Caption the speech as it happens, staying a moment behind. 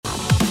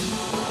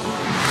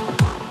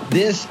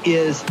This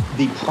is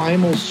the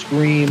primal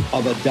scream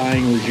of a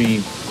dying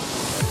regime.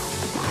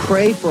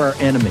 Pray for our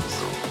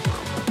enemies,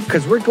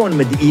 because we're going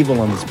medieval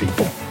on these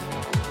people.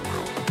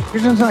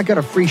 You're just not got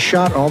a free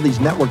shot on all these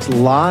networks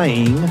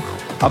lying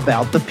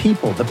about the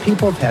people. The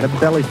people have had a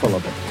belly full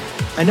of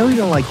it. I know you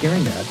don't like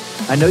hearing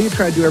that. I know you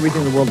try to do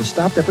everything in the world to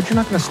stop that, but you're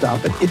not going to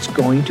stop it. It's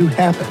going to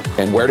happen.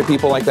 And where do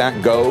people like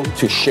that go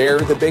to share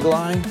the big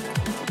lie?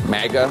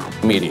 MAGA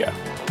media.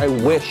 I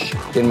wish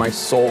in my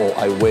soul,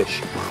 I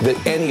wish that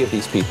any of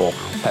these people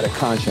had a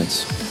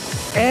conscience.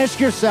 Ask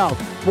yourself,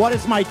 what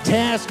is my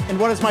task and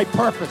what is my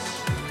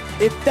purpose?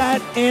 If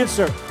that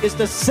answer is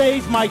to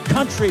save my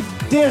country,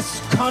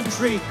 this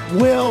country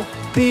will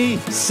be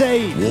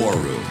saved. War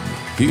Room.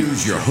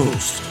 Here's your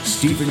host,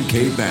 Stephen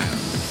K. Bannon.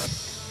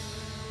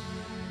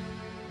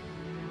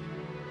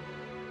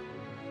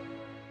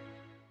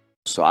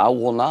 So I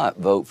will not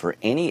vote for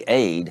any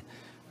aid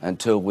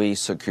until we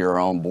secure our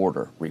own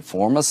border.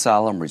 Reform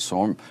asylum,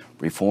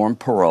 reform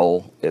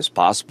parole is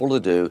possible to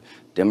do.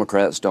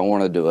 Democrats don't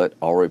want to do it.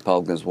 All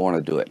Republicans want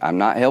to do it. I'm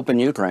not helping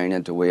Ukraine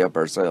until we help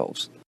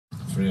ourselves.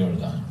 Free or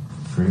die.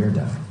 Free or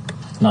die.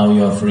 Now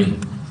you are free.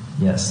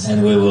 Yes.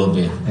 And we will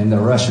be. And the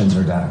Russians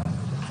are dying.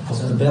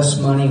 It's the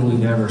best money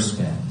we've ever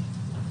spent.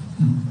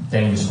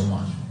 Thank you so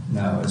much.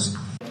 No, it's...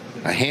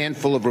 A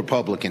handful of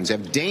Republicans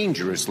have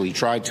dangerously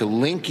tried to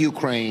link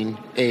Ukraine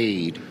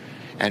aid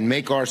and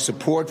make our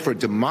support for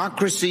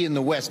democracy in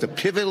the West a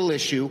pivotal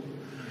issue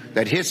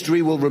that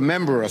history will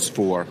remember us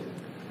for,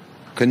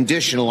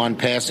 conditional on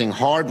passing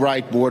hard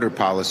right border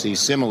policies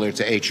similar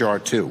to H.R.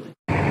 2.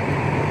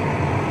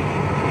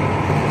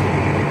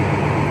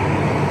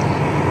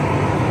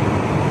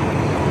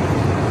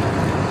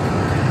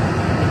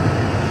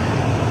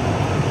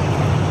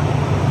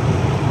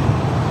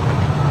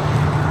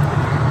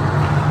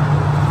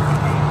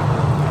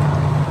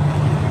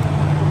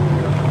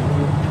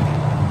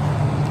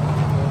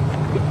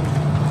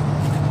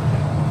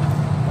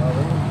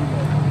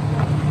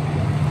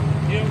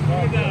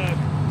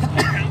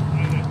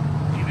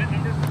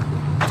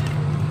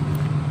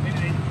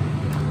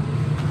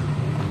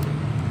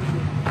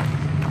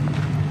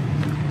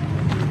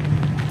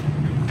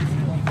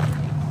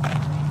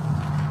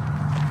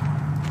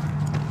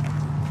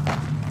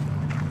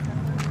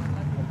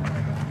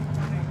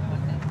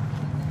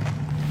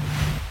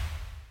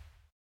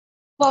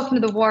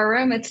 Welcome to the War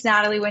Room. It's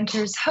Natalie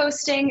Winters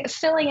hosting,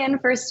 filling in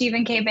for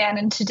Stephen K.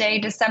 Bannon today,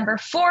 December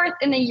 4th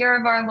in the year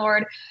of our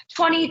Lord,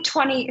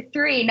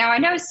 2023. Now, I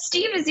know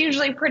Steve is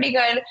usually pretty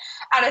good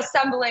at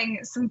assembling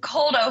some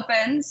cold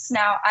opens.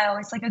 Now, I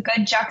always like a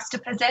good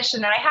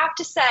juxtaposition, and I have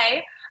to say,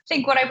 I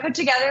think what I put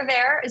together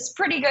there is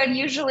pretty good.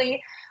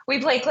 Usually, we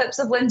play clips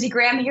of Lindsey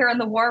Graham here in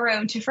the War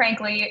Room to,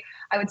 frankly,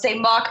 I would say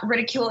mock,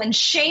 ridicule, and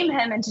shame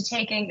him into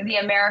taking the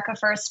America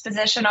First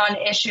position on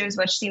issues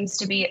which seems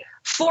to be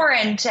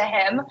foreign to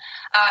him.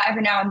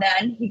 Every now and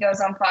then he goes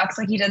on Fox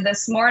like he did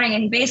this morning,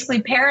 and he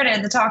basically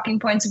parroted the talking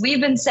points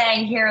we've been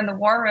saying here in the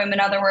War Room.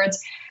 In other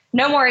words,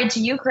 no more aid to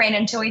Ukraine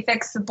until we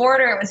fix the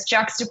border. It was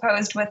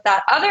juxtaposed with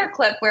that other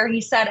clip where he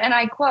said, and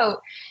I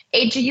quote,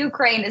 aid to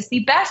Ukraine is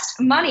the best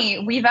money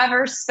we've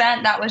ever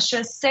spent. That was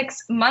just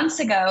 6 months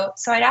ago.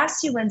 So I'd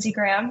ask you, Lindsey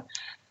Graham,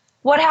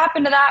 what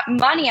happened to that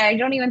money? I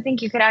don't even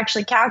think you could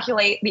actually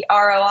calculate the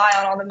ROI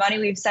on all the money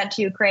we've sent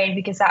to Ukraine,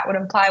 because that would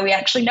imply we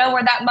actually know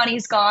where that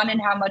money's gone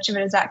and how much of it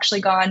has actually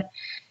gone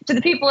to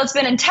the people it's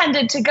been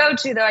intended to go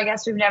to, though I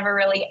guess we've never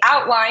really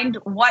outlined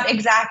what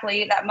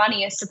exactly that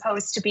money is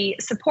supposed to be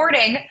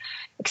supporting,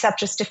 except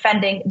just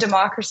defending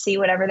democracy,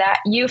 whatever that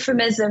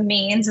euphemism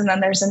means. And then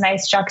there's a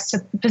nice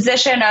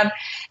juxtaposition of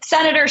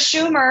Senator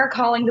Schumer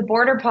calling the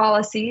border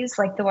policies,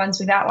 like the ones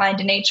we've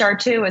outlined in H.R.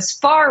 2, as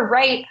far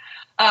right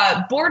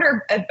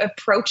border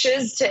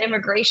approaches to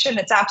immigration.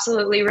 It's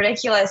absolutely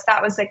ridiculous.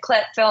 That was a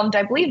clip filmed,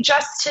 I believe,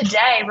 just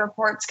today.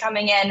 Reports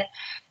coming in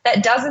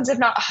that dozens, if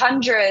not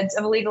hundreds,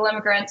 of illegal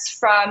immigrants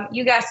from,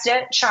 you guessed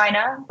it,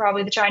 China,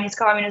 probably the Chinese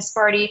Communist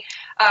Party,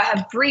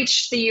 have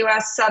breached the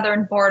U.S.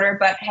 southern border.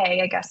 But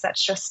hey, I guess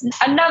that's just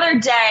another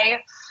day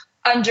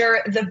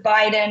under the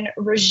Biden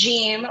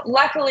regime.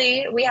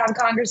 Luckily, we have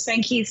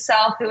Congressman Keith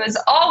Self, who is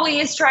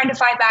always trying to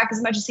fight back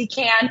as much as he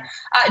can.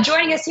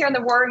 Joining us here in the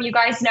War Room, you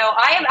guys know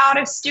I am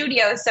out of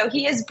studio, so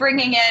he is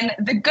bringing in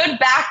the good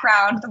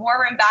background, the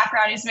War Room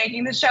background. He's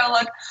making the show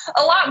look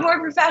a lot more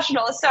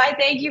professional, so I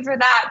thank you for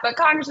that. But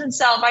Congressman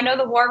Self, I know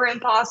the War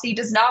Room policy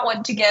does not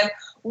want to give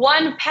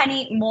one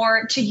penny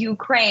more to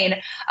Ukraine.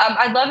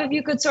 I'd love if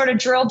you could sort of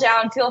drill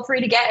down, feel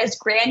free to get as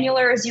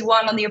granular as you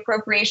want on the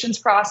appropriations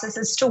process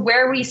as to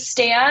where we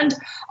stand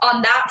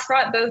on that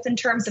front, both in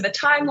terms of a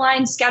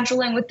timeline,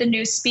 scheduling with the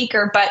new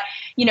speaker. But,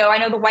 you know, I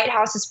know the White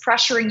House is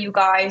pressuring you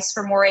guys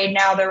for more aid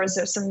now. There was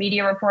some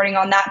media reporting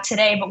on that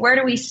today, but where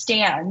do we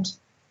stand?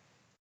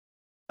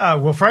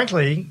 Well,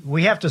 frankly,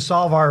 we have to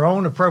solve our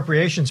own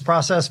appropriations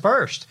process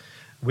first.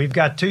 We've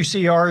got 2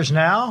 CRs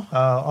now.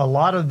 A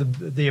lot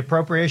of the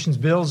appropriations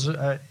bills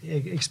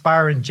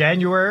expire in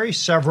January,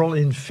 several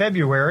in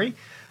February.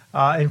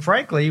 And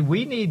frankly,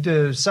 we need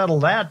to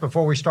settle that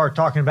before we start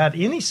talking about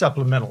any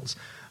supplementals.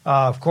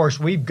 Of course,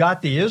 we've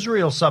got the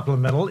Israel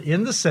supplemental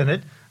in the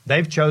Senate.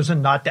 They've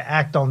chosen not to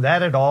act on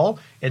that at all,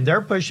 and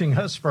they're pushing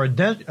us for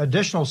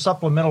additional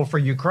supplemental for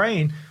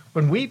Ukraine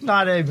when we've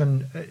not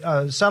even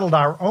settled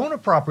our own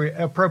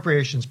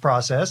appropriations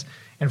process.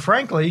 And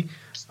frankly,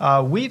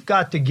 we've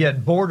got to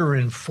get border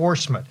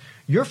enforcement.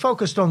 You're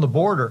focused on the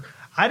border.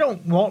 I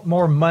don't want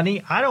more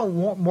money. I don't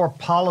want more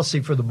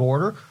policy for the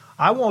border.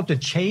 I want to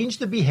change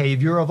the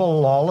behavior of a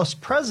lawless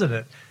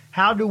president.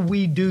 How do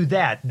we do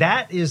that?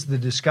 That is the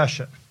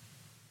discussion.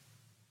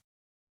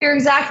 You're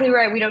exactly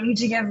right. We don't need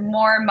to give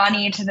more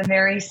money to the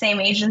very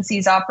same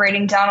agencies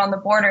operating down on the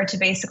border to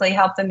basically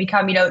help them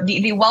become,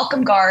 the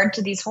welcome guard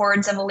to these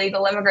hordes of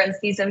illegal immigrants,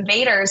 these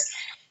invaders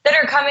that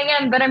are coming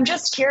in. But I'm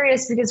just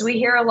curious because we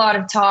hear a lot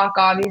of talk,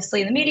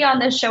 obviously, in the media on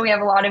this show. We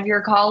have a lot of your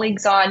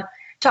colleagues on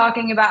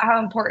talking about how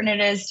important it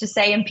is to,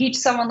 say, impeach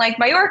someone like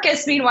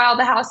Mayorkas. Meanwhile,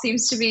 the House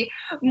seems to be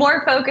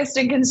more focused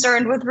and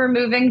concerned with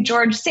removing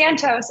George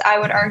Santos. I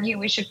would argue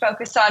we should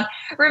focus on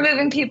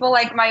removing people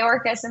like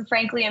Mayorkas and,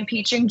 frankly,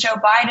 impeaching Joe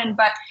Biden.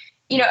 But,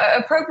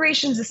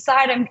 appropriations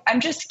aside, I'm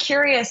just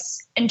curious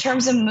in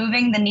terms of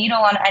moving the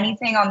needle on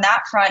anything on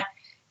that front.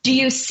 Do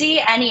you see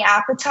any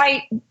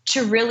appetite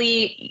to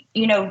really,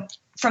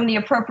 from the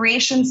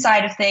appropriation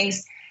side of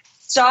things,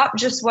 stop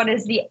just what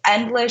is the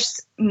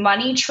endless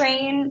money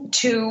train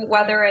to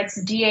whether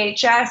it's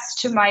DHS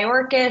to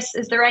Mayorkas?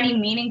 Is there any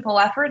meaningful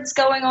efforts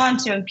going on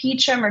to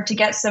impeach him or to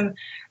get some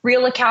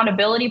real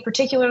accountability,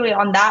 particularly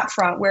on that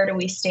front? Where do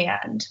we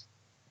stand?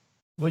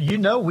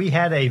 Well, we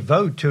had a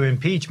vote to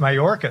impeach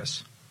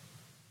Mayorkas.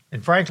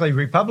 And frankly,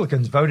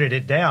 Republicans voted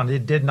it down.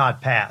 It did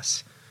not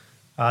pass.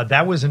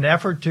 That was an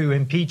effort to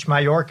impeach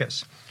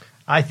Mayorkas.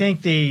 I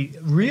think the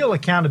real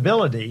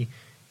accountability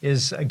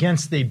is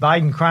against the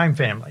Biden crime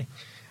family.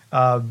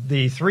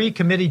 The three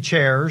committee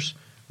chairs,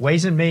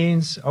 Ways and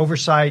Means,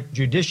 Oversight,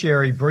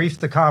 Judiciary, briefed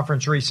the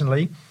conference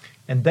recently,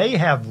 and they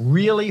have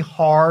really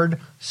hard,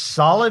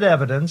 solid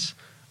evidence.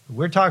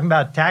 We're talking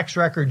about tax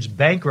records,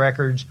 bank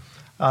records,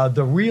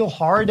 the real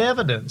hard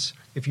evidence,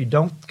 if you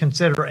don't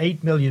consider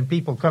 8 million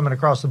people coming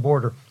across the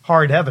border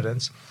hard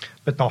evidence.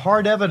 But the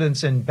hard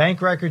evidence in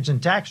bank records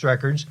and tax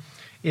records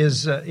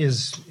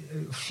is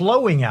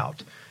flowing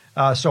out.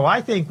 So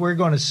I think we're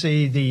going to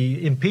see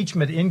the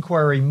impeachment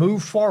inquiry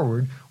move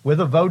forward with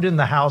a vote in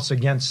the House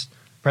against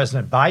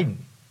President Biden.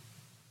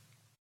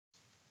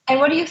 And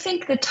what do you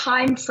think the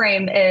time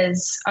frame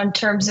is in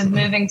terms of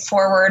moving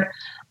forward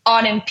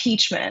on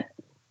impeachment?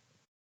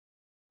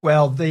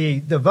 Well, the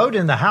vote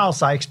in the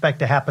House I expect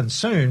to happen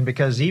soon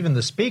because even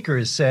the Speaker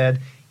has said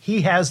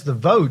he has the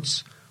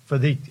votes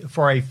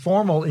for a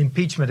formal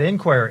impeachment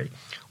inquiry.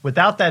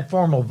 Without that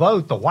formal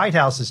vote, the White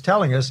House is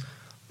telling us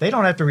they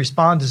don't have to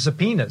respond to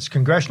subpoenas,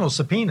 congressional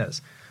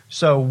subpoenas.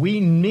 So we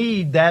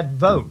need that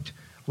vote.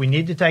 We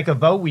need to take a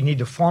vote. We need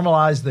to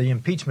formalize the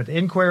impeachment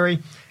inquiry.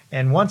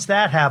 And once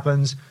that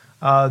happens,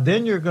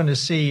 then you're going to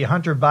see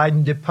Hunter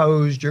Biden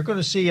deposed. You're going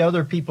to see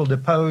other people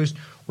deposed,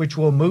 which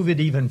will move it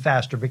even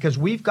faster because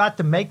we've got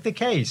to make the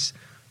case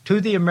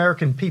to the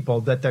American people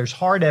that there's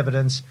hard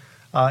evidence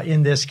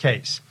in this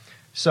case.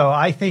 So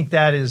I think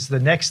that is the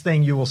next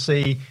thing you will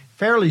see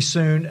fairly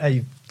soon,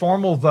 a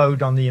formal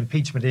vote on the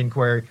impeachment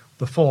inquiry,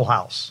 the full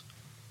House.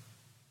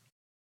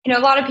 A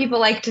lot of people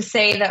like to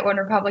say that when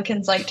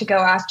Republicans like to go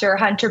after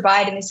Hunter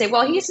Biden, they say,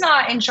 well, he's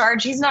not in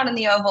charge. He's not in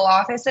the Oval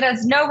Office. It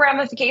has no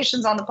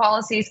ramifications on the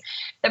policies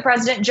that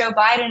President Joe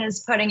Biden is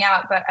putting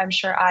out. But I'm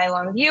sure I,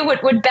 along with you,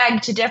 would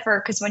beg to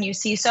differ because when you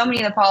see so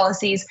many of the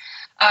policies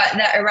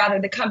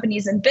the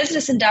companies and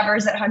business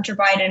endeavors that Hunter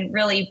Biden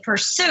really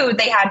pursued,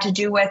 they had to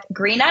do with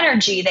green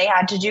energy. They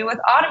had to do with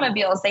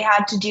automobiles. They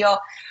had to deal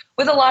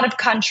with a lot of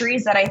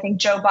countries that I think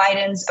Joe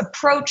Biden's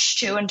approach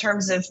to in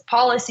terms of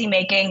policy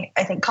making,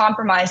 I think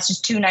compromised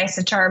is too nice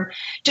a term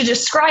to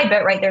describe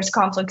it, right? There's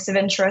conflicts of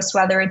interest,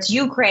 whether it's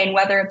Ukraine,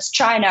 whether it's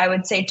China, I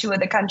would say two of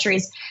the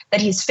countries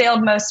that he's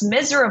failed most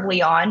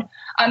miserably on.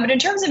 But in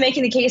terms of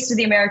making the case to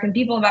the American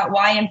people about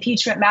why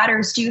impeachment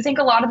matters, do you think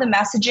a lot of the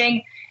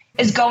messaging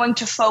is going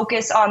to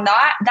focus on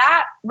that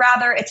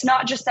rather it's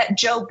not just that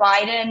Joe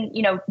Biden,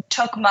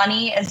 took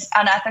money as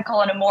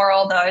unethical and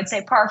immoral, though I would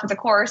say par for the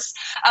course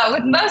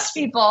with most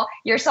people,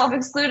 yourself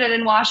excluded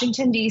in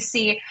Washington,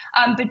 D.C.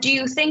 But do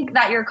you think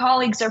that your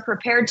colleagues are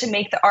prepared to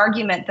make the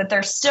argument that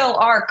there still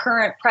are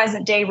current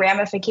present day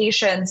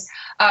ramifications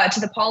to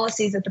the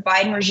policies that the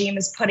Biden regime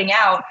is putting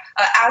out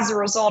as a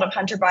result of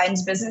Hunter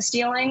Biden's business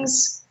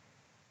dealings?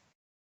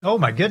 Oh,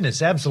 my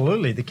goodness.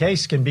 Absolutely. The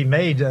case can be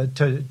made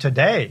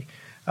today.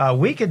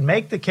 We could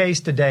make the case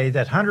today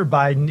that Hunter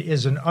Biden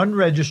is an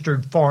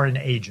unregistered foreign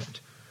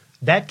agent.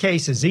 That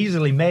case is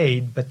easily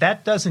made, but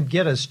that doesn't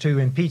get us to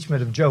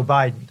impeachment of Joe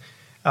Biden.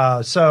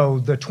 So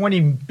the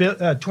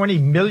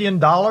 $20 million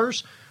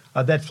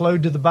that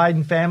flowed to the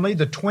Biden family,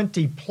 the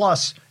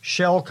 20-plus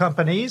shell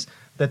companies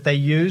that they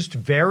used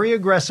very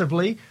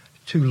aggressively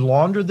to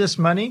launder this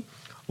money,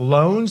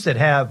 loans that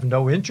have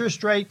no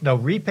interest rate, no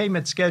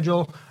repayment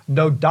schedule,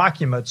 no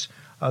documents.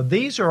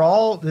 These are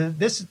all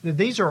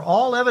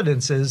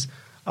evidences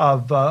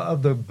of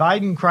the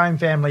Biden crime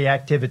family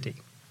activity.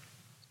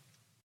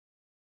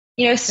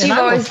 Steve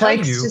always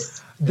likes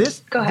to...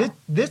 Go ahead.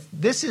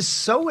 This is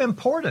so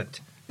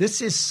important.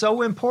 This is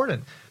so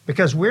important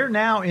because we're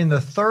now in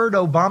the third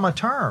Obama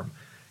term.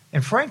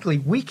 And frankly,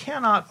 we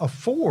cannot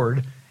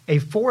afford a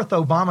fourth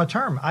Obama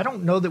term. I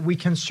don't know that we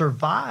can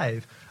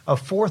survive a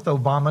fourth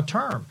Obama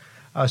term.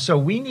 So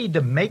we need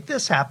to make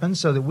this happen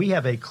so that we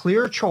have a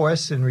clear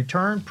choice and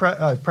return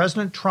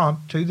President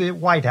Trump to the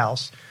White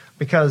House,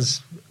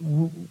 because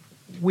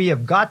we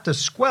have got to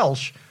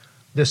squelch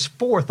this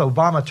fourth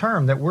Obama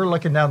term that we're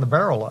looking down the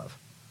barrel of.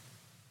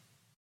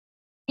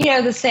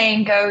 The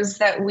saying goes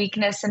that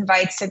weakness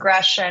invites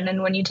aggression.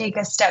 And when you take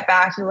a step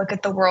back, you look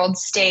at the world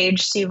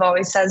stage. Steve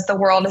always says the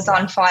world is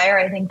on fire.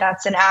 I think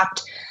that's an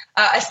apt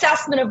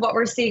assessment of what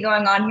we're seeing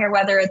going on here,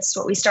 whether it's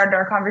what we started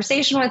our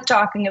conversation with,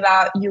 talking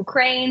about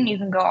Ukraine. You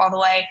can go all the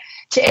way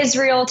to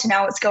Israel, to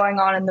now what's going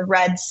on in the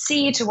Red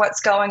Sea, to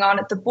what's going on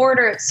at the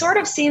border. It sort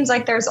of seems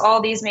like there's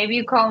all these, maybe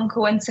you call them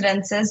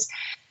coincidences.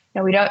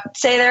 We don't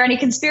say there are any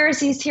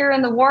conspiracies here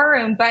in the war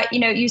room, but,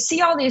 you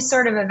see all these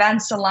sort of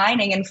events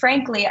aligning. And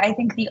frankly, I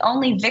think the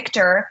only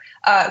victor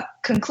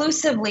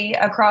conclusively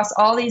across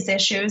all these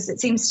issues, it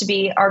seems to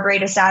be our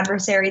greatest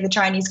adversary, the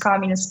Chinese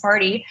Communist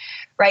Party,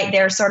 right?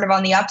 They're sort of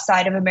on the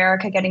upside of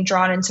America getting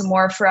drawn into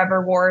more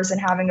forever wars and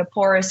having a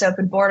porous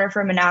open border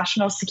from a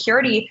national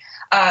security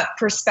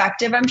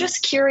perspective. I'm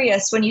just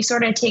curious, when you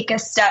sort of take a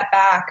step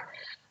back,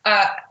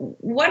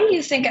 what do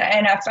you think?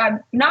 And if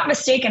I'm not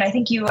mistaken, I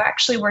think you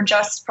actually were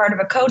just part of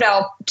a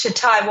CODEL to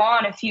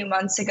Taiwan a few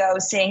months ago,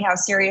 saying how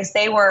serious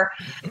they were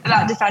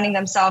about defending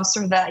themselves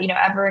from the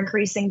ever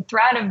increasing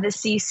threat of the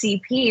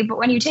CCP. But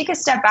when you take a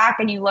step back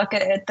and you look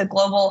at the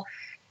global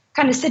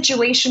kind of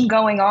situation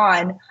going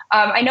on,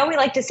 I know we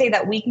like to say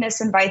that weakness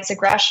invites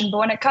aggression, but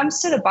when it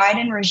comes to the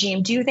Biden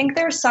regime, do you think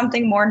there's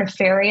something more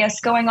nefarious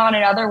going on?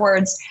 In other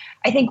words,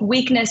 I think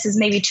weakness is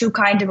maybe too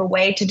kind of a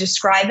way to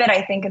describe it.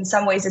 I think in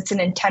some ways it's an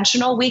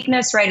intentional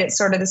weakness, right? It's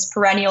sort of this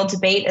perennial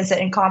debate. Is it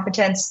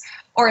incompetence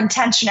or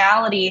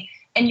intentionality?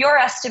 In your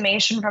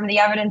estimation, from the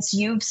evidence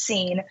you've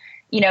seen,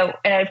 and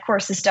of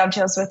course this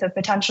dovetails with a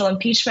potential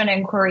impeachment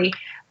inquiry,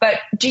 but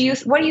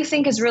what do you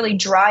think is really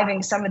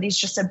driving some of these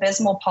just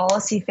abysmal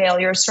policy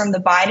failures from the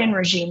Biden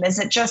regime? Is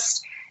it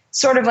just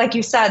sort of like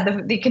you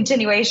said, the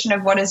continuation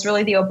of what is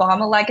really the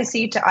Obama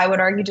legacy to, I would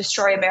argue,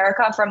 destroy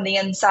America from the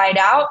inside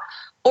out?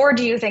 Or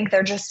do you think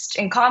they're just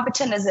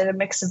incompetent? Is it a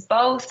mix of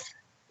both?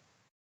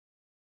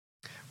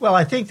 Well,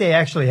 I think they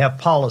actually have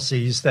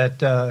policies that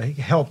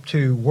help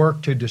to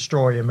work to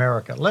destroy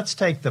America. Let's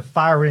take the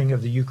firing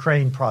of the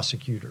Ukraine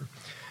prosecutor.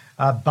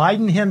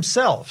 Biden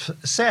himself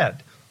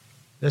said,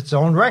 it's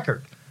on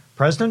record,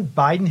 President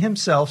Biden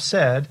himself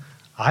said,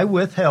 I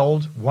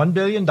withheld $1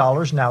 billion.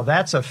 Now,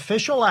 that's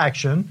official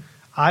action.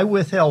 I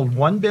withheld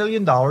 $1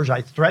 billion.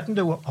 I threatened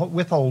to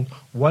withhold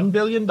 $1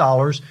 billion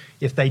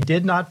if they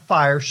did not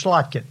fire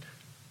Slotkin,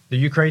 the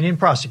Ukrainian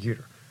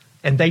prosecutor.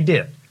 And they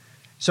did.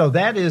 So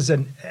that is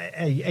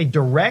a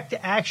direct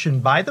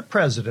action by the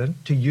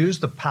president to use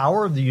the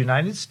power of the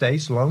United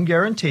States loan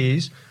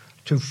guarantees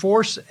to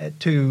force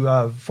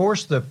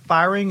the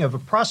firing of a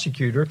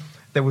prosecutor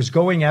that was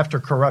going after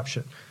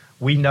corruption.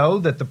 We know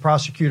that the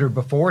prosecutor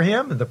before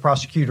him and the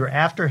prosecutor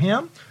after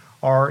him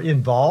are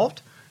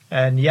involved.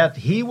 And yet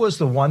he was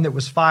the one that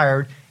was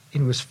fired. He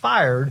was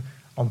fired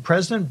on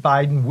President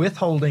Biden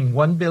withholding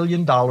 $1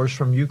 billion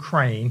from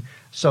Ukraine.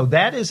 So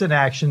that is an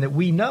action that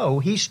we know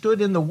he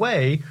stood in the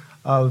way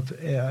of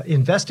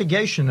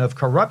investigation of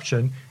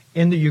corruption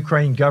in the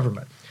Ukraine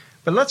government.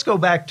 But let's go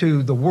back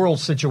to the world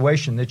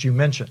situation that you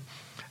mentioned.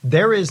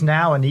 There is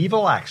now an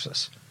evil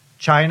axis,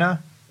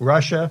 China,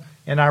 Russia,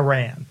 and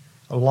Iran.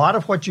 A lot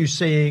of what you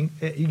see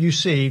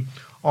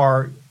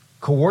are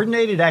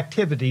coordinated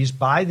activities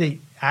by the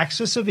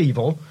axis of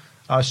evil.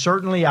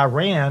 Certainly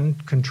Iran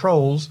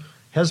controls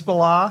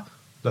Hezbollah,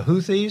 the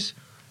Houthis,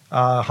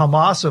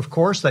 Hamas, of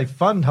course, they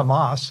fund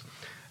Hamas.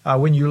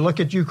 When you look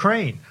at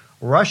Ukraine,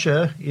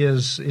 Russia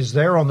is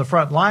there on the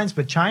front lines,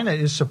 but China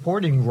is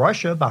supporting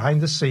Russia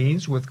behind the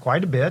scenes with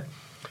quite a bit.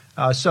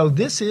 So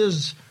this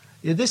is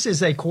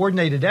a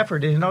coordinated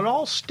effort, and it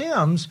all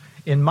stems,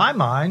 in my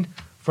mind,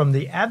 from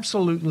the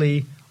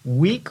absolutely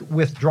weak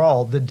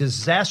withdrawal, the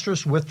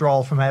disastrous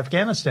withdrawal from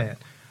Afghanistan.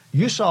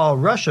 You saw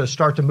Russia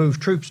start to move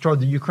troops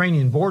toward the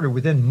Ukrainian border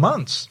within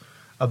months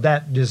of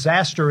that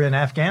disaster in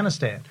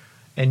Afghanistan.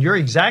 And you're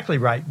exactly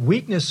right.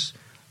 Weakness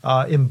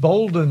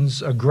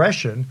emboldens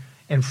aggression.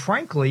 And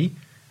frankly,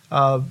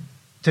 to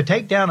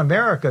take down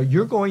America,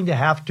 you're going to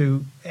have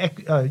to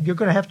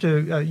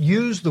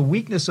use the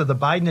weakness of the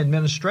Biden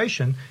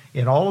administration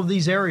in all of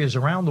these areas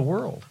around the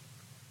world.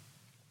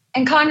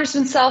 And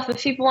Congressman Self,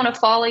 if people want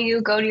to follow you,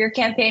 go to your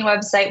campaign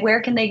website.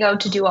 Where can they go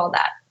to do all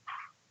that?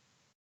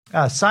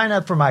 Sign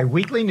up for my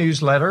weekly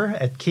newsletter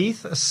at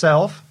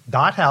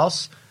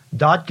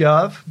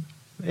keithself.house.gov,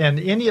 and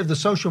any of the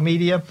social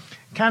media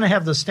kind of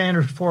have the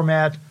standard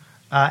format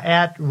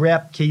at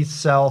Rep Keith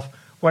Self,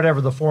 whatever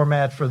the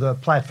format for the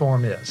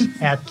platform is,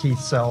 at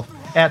Keith Self,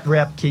 at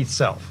Rep Keith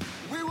Self.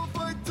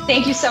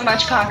 Thank you so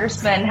much,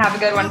 Congressman. Have a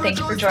good one. Thank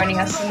you for joining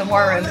us in the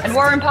War Room. And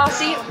War Room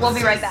Posse, we'll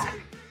be right back.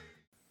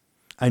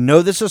 I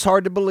know this is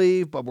hard to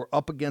believe, but we're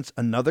up against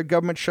another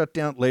government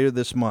shutdown later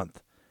this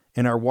month,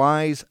 and our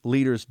wise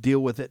leaders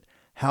deal with it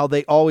how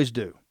they always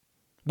do,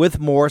 with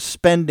more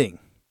spending.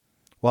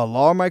 While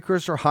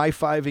lawmakers are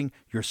high-fiving,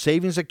 your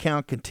savings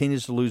account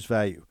continues to lose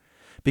value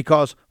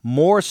because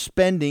more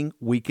spending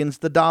weakens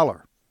the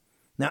dollar.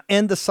 Now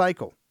end the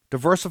cycle.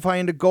 Diversify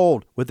into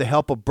gold with the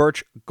help of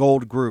Birch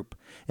Gold Group.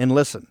 And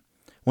listen,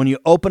 when you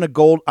open a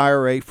gold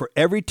IRA, for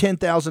every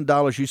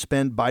 $10,000 you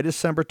spend by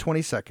December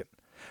 22nd,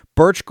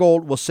 Birch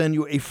Gold will send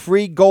you a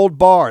free gold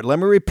bar. Let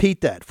me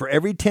repeat that. For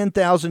every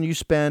 $10,000 you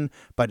spend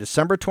by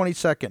December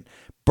 22nd,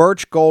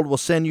 Birch Gold will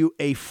send you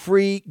a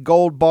free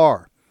gold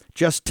bar.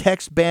 Just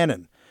text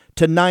Bannon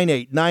to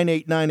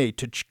 989898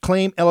 to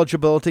claim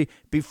eligibility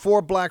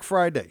before Black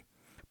Friday.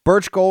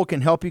 Birch Gold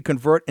can help you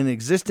convert an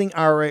existing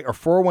IRA or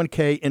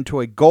 401k into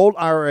a gold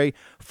IRA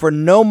for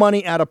no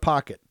money out of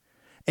pocket,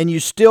 and you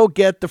still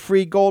get the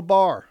free gold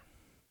bar.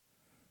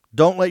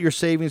 Don't let your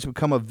savings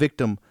become a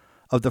victim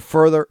of the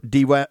further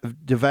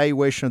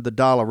devaluation of the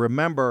dollar.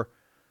 Remember,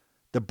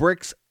 the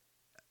BRICS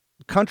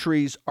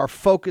countries are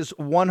focused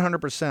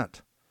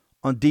 100%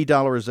 on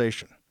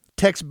de-dollarization.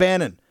 Text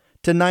Bannon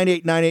to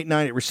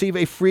 989898. Receive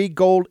a free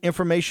gold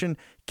information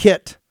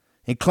kit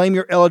and claim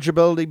your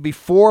eligibility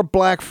before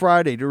Black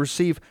Friday to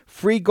receive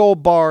free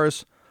gold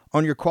bars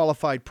on your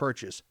qualified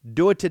purchase.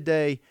 Do it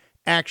today.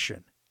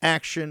 Action,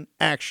 action,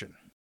 action.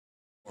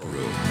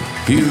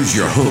 Here's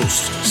your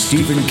host,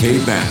 Stephen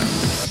K. Bannon.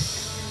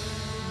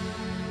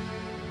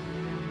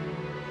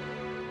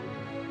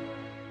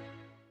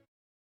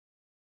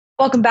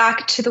 Welcome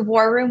back to the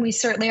War Room. We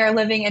certainly are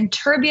living in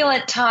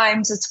turbulent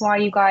times. That's why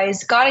you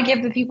guys got to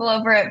give the people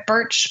over at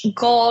Birch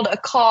Gold a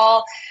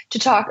call to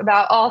talk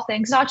about all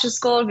things, not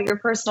just gold, but your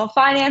personal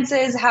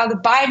finances, how the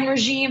Biden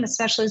regime,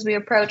 especially as we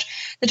approach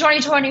the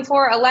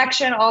 2024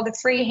 election, all the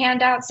free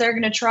handouts they're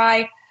going to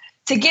try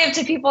to give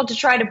to people to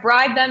try to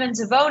bribe them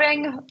into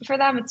voting for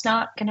them. It's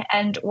not going to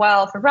end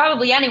well for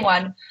probably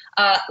anyone,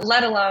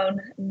 let alone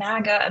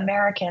MAGA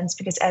Americans,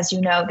 because as you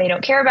know, they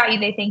don't care about you.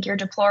 They think you're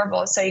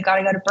deplorable. So you got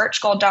to go to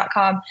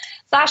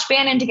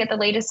birchgold.com/Bannon to get the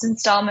latest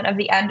installment of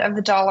The End of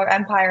the Dollar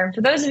Empire. And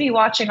for those of you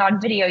watching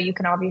on video, you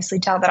can obviously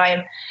tell that I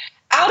am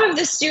out of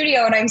the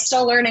studio and I'm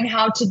still learning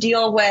how to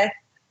deal with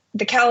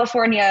the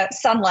California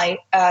sunlight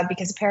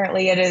because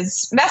apparently it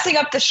is messing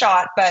up the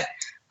shot, but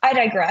I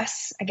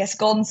digress. I guess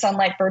golden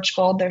sunlight, Birch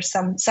Gold. There's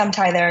some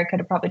tie there. I could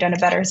have probably done a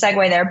better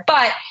segue there.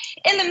 But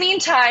in the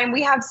meantime,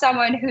 we have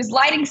someone whose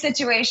lighting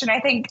situation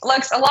I think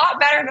looks a lot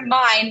better than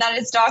mine. That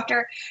is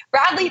Dr.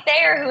 Bradley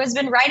Thayer, who has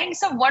been writing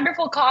some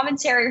wonderful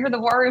commentary for the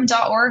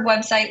warroom.org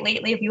website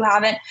lately. If you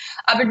haven't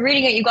been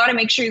reading it, you got to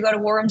make sure you go to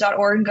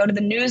warroom.org and go to the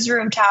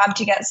newsroom tab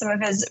to get some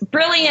of his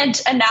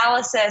brilliant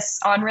analysis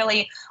on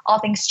really all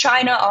things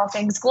China, all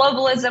things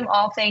globalism,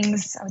 all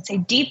things, I would say,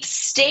 deep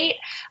state.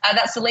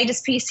 That's the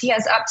latest piece he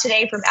has up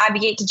today, From Abbey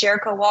Gate to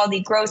Jericho Wall, the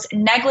gross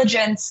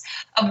negligence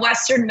of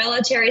Western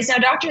militaries. Now,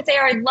 Dr.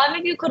 Thayer, I'd love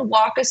if you could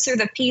walk us through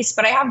the piece,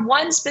 but I have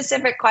one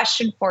specific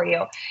question for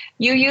you.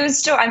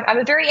 I'm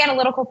a very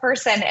analytical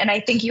person, and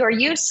I think your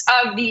use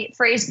of the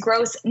phrase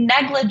gross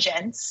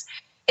negligence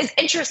is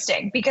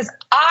interesting because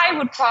I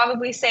would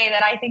probably say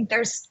that I think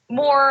there's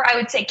more, I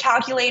would say,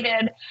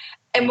 calculated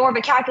and more of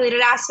a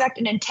calculated aspect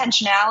and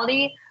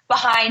intentionality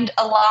behind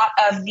a lot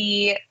of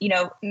the,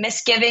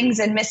 misgivings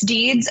and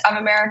misdeeds of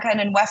American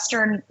and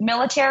Western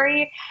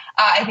military.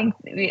 I think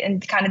in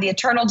kind of the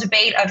eternal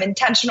debate of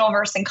intentional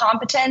versus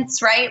incompetence,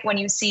 right? When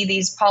you see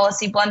these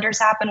policy blunders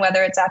happen,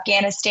 whether it's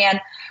Afghanistan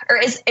or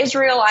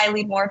Israel, I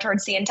lead more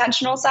towards the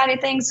intentional side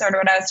of things, sort of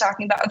what I was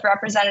talking about with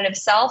Representative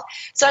Self.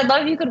 So I'd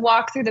love if you could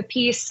walk through the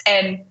piece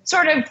and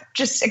sort of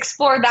just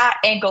explore that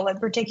angle in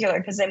particular,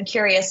 because I'm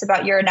curious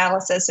about your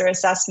analysis or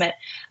assessment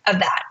of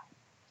that.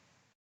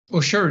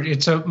 Well, sure.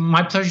 It's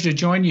my pleasure to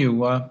join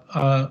you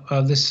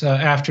this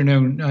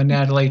afternoon,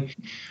 Natalie.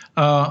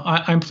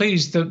 I'm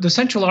pleased. The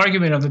central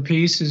argument of the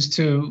piece is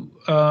to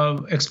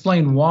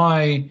explain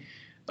why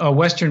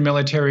Western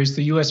militaries,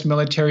 the U.S.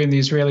 military and the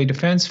Israeli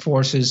Defense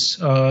Forces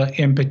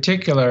in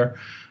particular,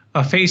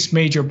 face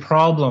major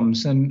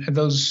problems. And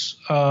those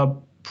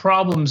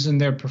problems in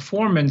their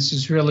performance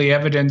is really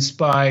evidenced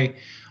by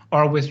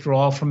our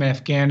withdrawal from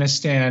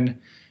Afghanistan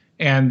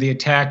and the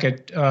attack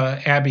at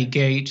Abbey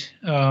Gate,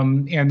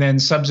 and then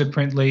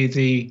subsequently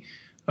the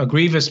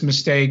grievous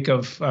mistake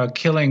of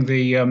killing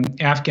the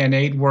Afghan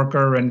aid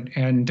worker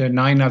and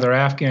 9 other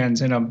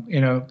Afghans in a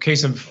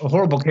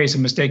horrible case of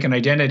mistaken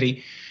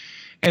identity,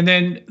 and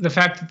then the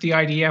fact that the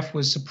IDF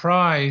was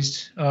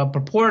surprised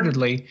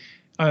purportedly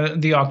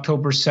the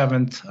October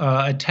 7th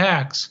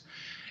attacks.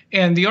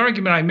 And the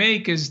argument I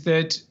make is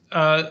that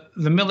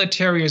the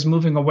military is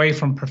moving away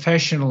from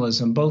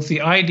professionalism. Both the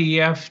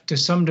IDF to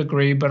some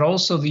degree, but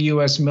also the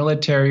U.S.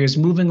 military is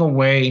moving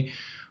away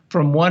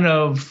from one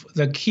of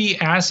the key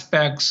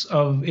aspects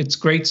of its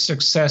great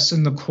success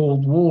in the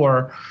Cold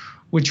War,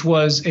 which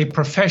was a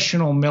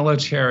professional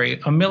military,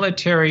 a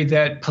military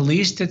that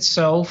policed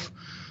itself,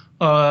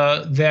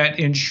 that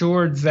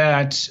ensured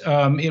that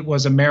it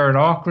was a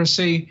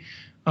meritocracy,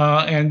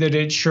 and that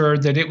it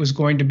ensured that it was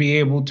going to be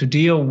able to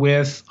deal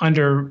with,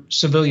 under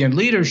civilian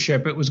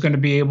leadership, it was going to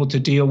be able to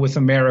deal with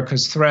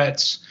America's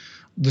threats,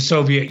 the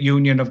Soviet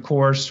Union, of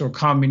course, or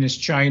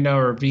communist China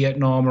or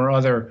Vietnam or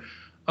other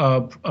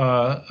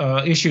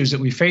issues that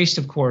we faced,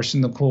 of course,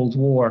 in the Cold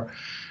War.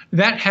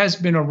 That has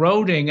been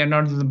eroding, and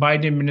under the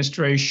Biden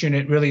administration,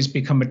 it really has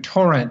become a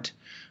torrent.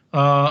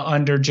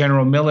 Under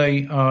General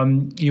Milley,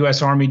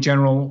 U.S. Army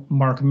General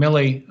Mark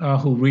Milley,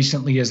 who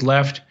recently has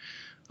left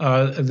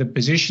the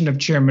position of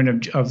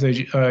chairman of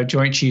the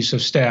Joint Chiefs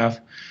of Staff.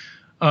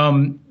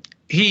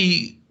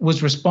 He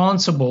was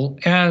responsible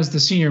as the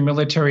senior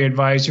military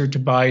advisor to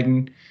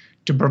Biden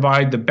to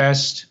provide the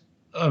best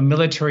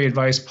military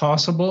advice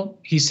possible.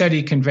 He said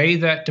he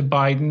conveyed that to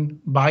Biden.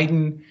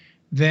 Biden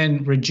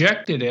then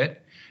rejected it.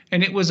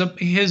 And it was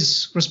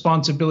his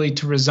responsibility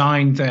to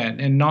resign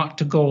then and not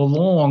to go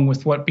along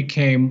with what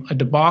became a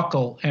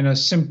debacle and a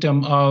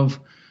symptom of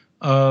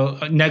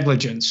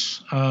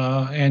negligence.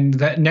 And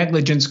that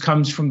negligence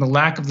comes from the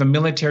lack of the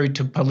military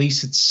to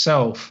police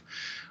itself.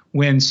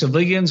 When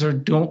civilians are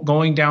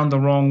going down the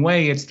wrong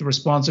way, it's the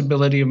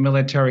responsibility of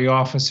military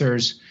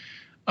officers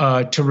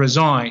to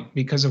resign,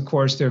 because, of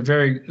course, they're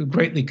very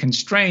greatly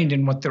constrained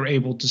in what they're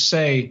able to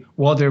say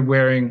while they're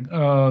wearing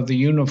the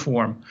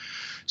uniform.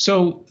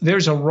 So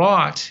there's a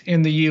rot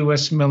in the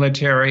U.S.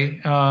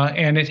 military,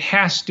 and it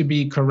has to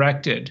be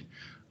corrected.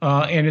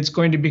 And it's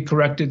going to be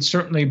corrected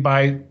certainly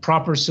by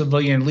proper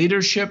civilian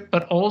leadership,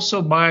 but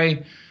also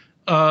by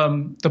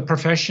the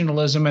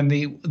professionalism and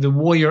the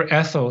warrior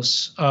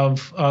ethos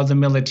of the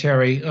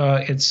military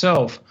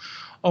itself.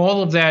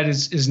 All of that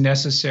is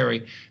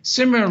necessary.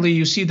 Similarly,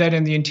 you see that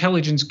in the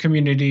intelligence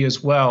community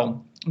as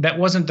well. That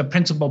wasn't the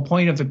principal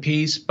point of the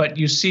piece, but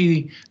you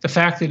see the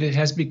fact that it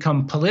has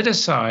become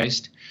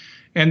politicized.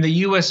 And the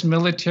U.S.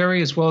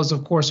 military, as well as,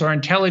 of course, our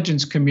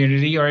intelligence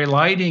community, are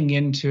eliding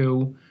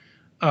into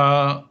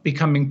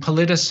becoming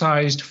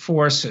politicized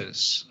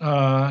forces.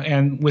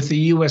 And with the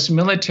U.S.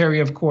 military,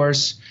 of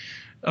course,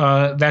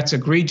 that's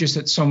egregious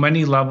at so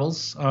many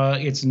levels.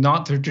 It's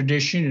not the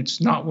tradition.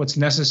 It's not what's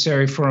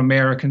necessary for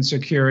American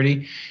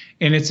security.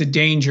 And it's a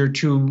danger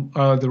to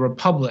the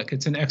republic.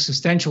 It's an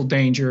existential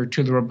danger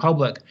to the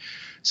republic.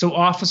 So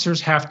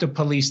officers have to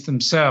police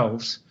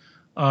themselves.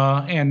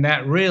 And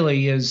that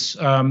really is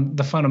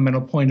the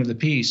fundamental point of the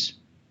piece.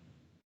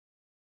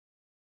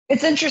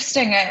 It's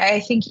interesting.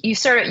 I think you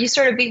sort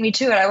of beat me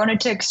to it. I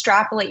wanted to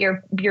extrapolate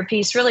your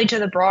piece really to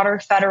the broader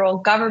federal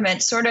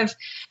government. Sort of,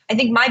 I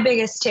think my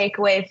biggest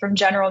takeaway from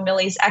General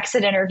Milley's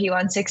exit interview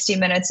on 60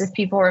 Minutes, if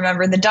people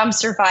remember the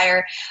dumpster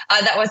fire,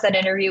 that was that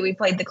interview. We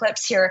played the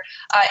clips here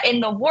in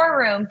the war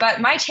room.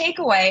 But my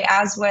takeaway,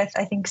 as with,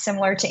 I think,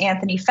 similar to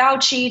Anthony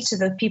Fauci, to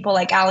the people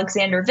like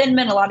Alexander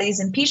Vindman, a lot of these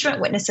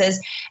impeachment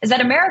witnesses, is that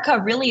America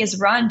really is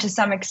run to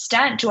some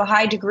extent, to a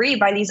high degree,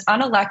 by these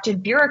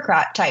unelected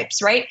bureaucrat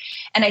types, right?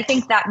 And I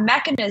think that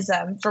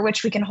mechanism for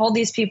which we can hold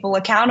these people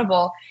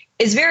accountable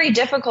is very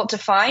difficult to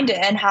find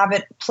and have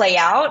it play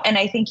out. And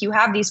I think you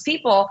have these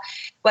people,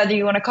 whether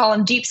you want to call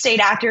them deep state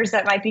actors,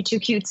 that might be too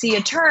cutesy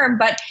a term,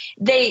 but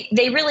they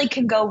really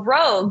can go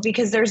rogue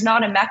because there's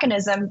not a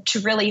mechanism to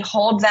really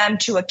hold them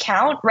to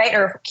account, right?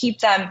 Or keep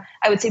them,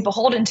 I would say,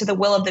 beholden to the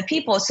will of the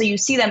people. So you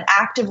see them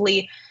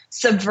actively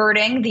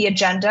subverting the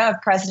agenda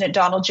of President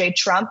Donald J.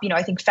 Trump. You know,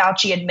 I think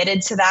Fauci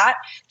admitted to that.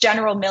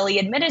 General Milley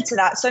admitted to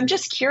that. So I'm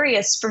just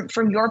curious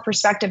from your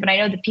perspective, and I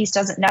know the piece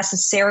doesn't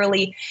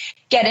necessarily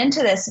get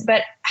into this,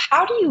 but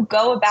how do you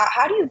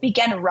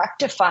begin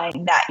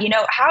rectifying that? You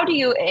know, how do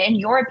you, in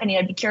your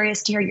opinion, I'd be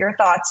curious to hear your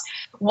thoughts,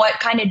 what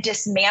kind of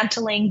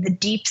dismantling the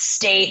deep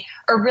state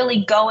or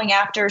really going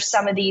after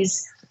some of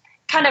these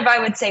kind of, I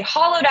would say,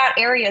 hollowed out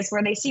areas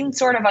where they seem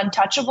sort of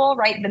untouchable,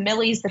 right? The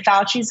Millies, the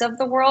Faucis of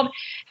the world.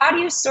 How do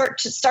you start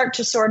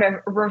to sort of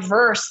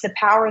reverse the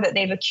power that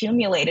they've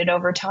accumulated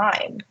over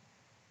time?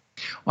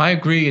 Well, I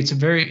agree. It's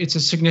a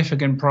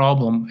significant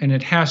problem, and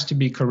it has to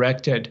be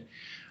corrected.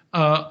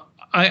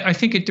 I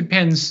think it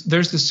depends.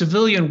 There's the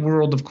civilian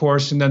world, of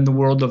course, and then the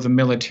world of the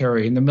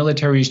military. And the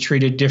military is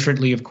treated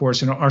differently, of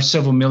course. In our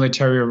civil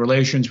military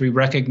relations, we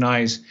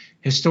recognize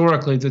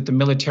historically that the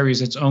military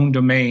is its own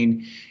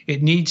domain.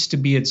 It needs to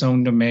be its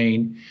own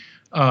domain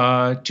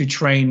to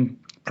train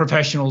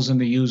professionals in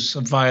the use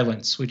of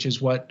violence, which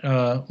is what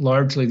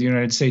largely the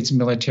United States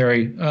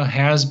military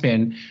has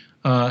been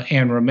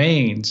and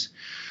remains.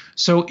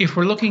 So if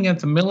we're looking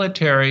at the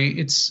military,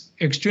 it's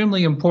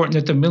extremely important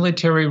that the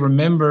military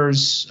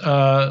remembers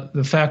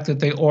the fact that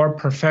they are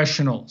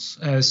professionals.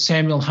 As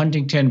Samuel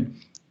Huntington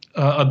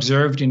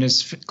observed in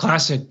his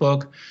classic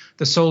book,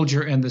 The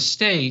Soldier and the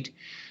State,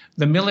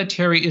 the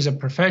military is a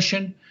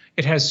profession.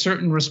 It has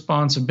certain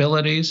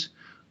responsibilities,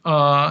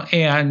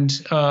 and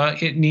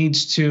it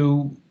needs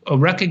to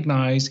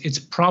recognize its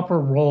proper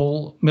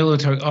role.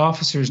 Military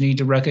officers need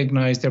to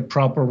recognize their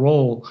proper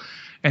role,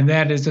 and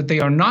that is that they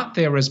are not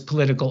there as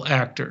political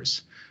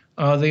actors.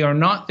 They are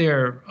not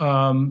there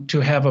to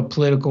have a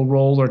political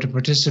role or to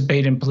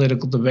participate in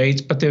political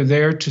debates, but they're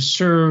there to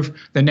serve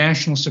the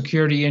national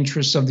security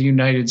interests of the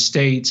United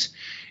States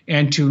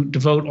and to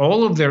devote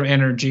all of their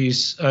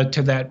energies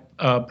to that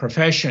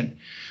profession.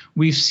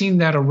 We've seen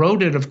that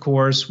eroded, of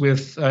course,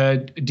 with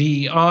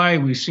DEI.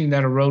 We've seen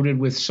that eroded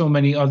with so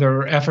many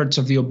other efforts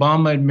of the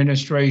Obama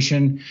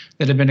administration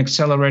that have been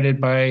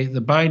accelerated by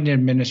the Biden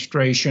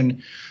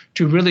administration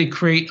to really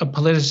create a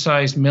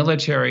politicized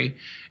military.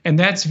 And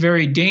that's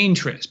very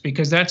dangerous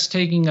because that's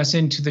taking us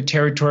into the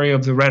territory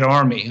of the Red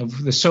Army,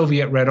 of the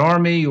Soviet Red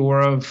Army,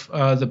 or of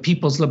the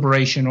People's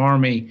Liberation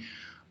Army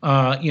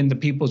in the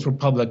People's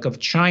Republic of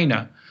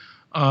China.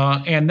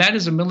 And that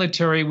is a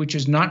military which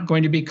is not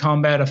going to be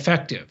combat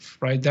effective,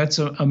 right? That's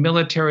a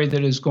military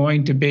that is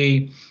going to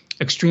be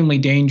extremely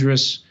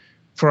dangerous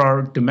for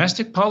our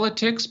domestic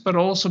politics, but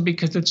also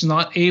because it's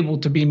not able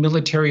to be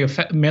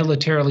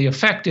militarily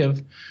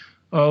effective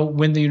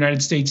when the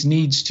United States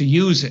needs to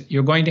use it.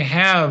 You're going to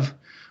have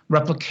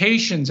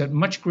replications at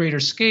much greater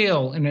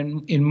scale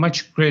and in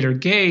much greater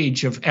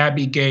gauge of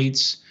Abbey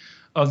Gates,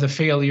 of the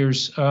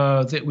failures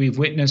that we've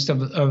witnessed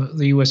of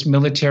the U.S.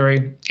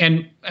 military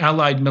and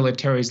allied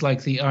militaries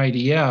like the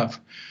IDF.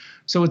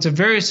 So it's a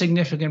very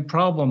significant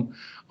problem.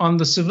 On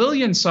the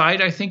civilian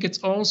side, I think it's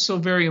also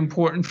very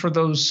important for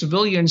those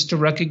civilians to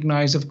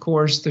recognize, of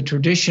course, the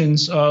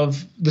traditions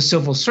of the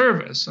civil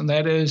service, and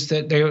that is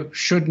that they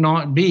should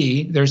not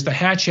be, there's the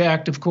Hatch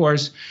Act, of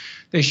course,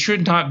 they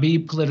should not be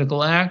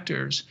political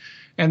actors,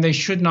 and they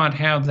should not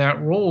have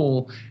that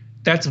role.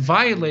 That's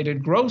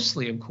violated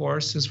grossly, of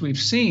course, as we've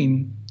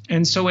seen,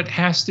 and so it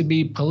has to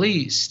be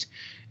policed.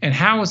 And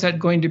how is that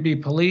going to be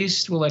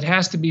policed? Well, it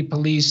has to be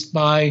policed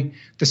by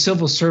the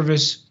civil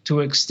service to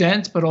an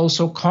extent, but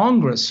also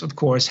Congress, of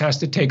course, has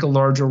to take a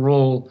larger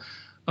role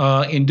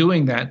in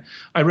doing that.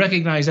 I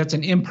recognize that's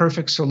an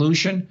imperfect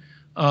solution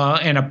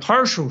and a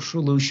partial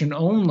solution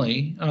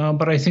only,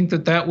 but I think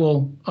that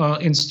will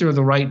instill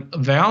the right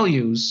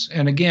values.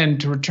 And again,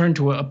 to return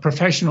to a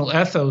professional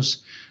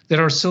ethos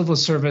that our civil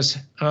service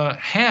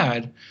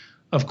had,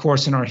 of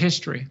course, in our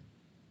history.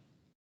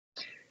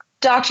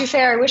 Dr.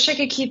 Fair, I wish I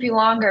could keep you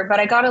longer, but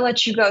I got to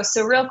let you go.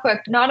 So real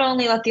quick, not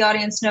only let the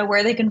audience know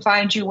where they can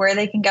find you, where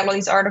they can get all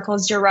these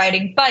articles you're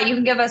writing, but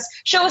you can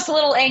show us a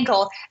little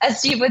ankle, as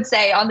Steve would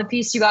say, on the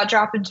piece you got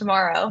dropping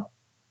tomorrow.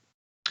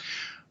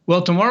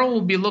 Well, tomorrow we'll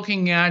be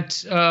looking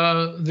at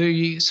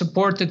the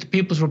support that the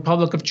People's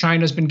Republic of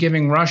China has been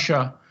giving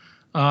Russia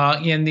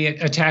in the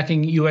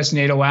attacking U.S.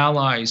 NATO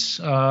allies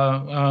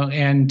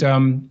and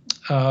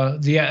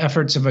the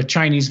efforts of a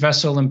Chinese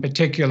vessel in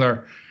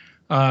particular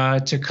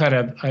to cut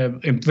a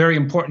very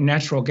important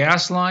natural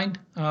gas line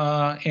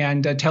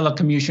and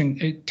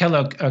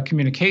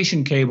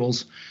telecommunication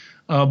cables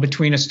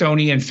between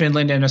Estonia and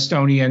Finland and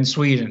Estonia and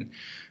Sweden.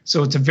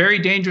 So it's a very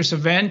dangerous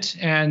event,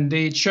 and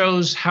it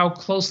shows how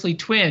closely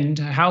twinned,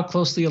 how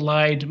closely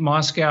allied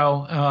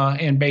Moscow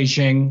and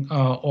Beijing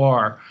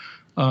are.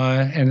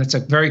 And it's a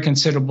very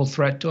considerable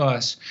threat to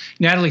us.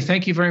 Natalie,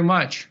 thank you very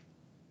much.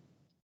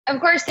 Of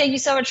course, thank you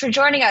so much for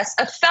joining us.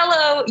 A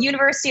fellow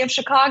University of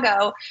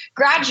Chicago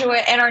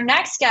graduate, and our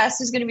next guest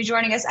who's going to be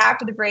joining us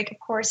after the break, of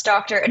course,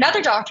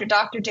 another doctor,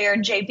 Dr.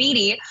 Darren J.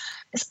 Beatty,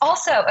 is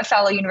also a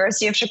fellow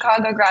University of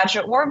Chicago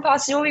graduate. Warren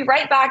Posse will be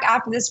right back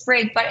after this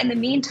break. But in the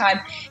meantime,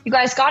 you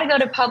guys got to go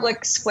to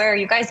Public Square.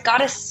 You guys got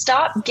to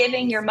stop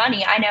giving your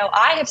money. I know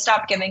I have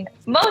stopped giving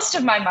most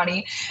of my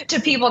money to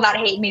people that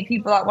hate me,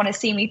 people that want to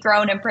see me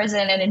thrown in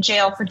prison and in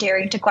jail for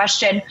daring to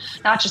question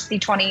not just the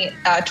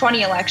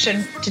 2020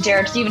 election, to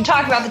dare to even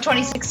talk about the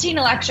 2016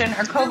 election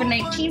or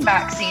COVID-19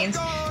 vaccines.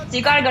 So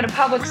you got to go to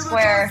Public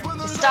Square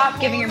to stop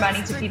giving your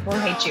money to people who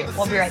hate you.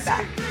 We'll be right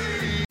back.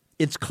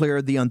 It's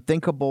clear the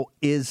unthinkable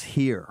is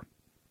here.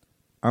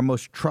 Our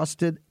most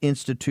trusted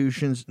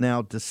institutions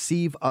now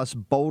deceive us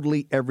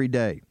boldly every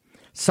day.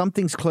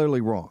 Something's clearly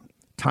wrong.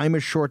 Time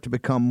is short to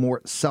become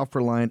more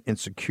self-reliant and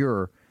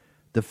secure,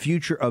 the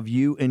future of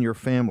you and your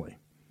family.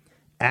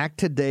 Act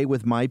today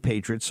with My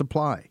Patriot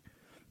Supply.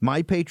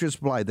 My Patriot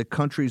Supply, the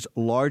country's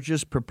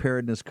largest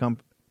preparedness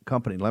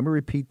company. Let me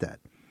repeat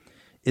that.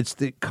 It's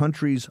the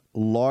country's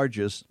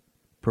largest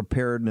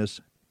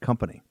preparedness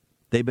company.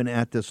 They've been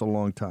at this a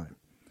long time.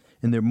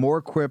 And they're more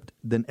equipped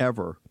than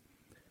ever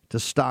to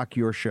stock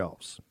your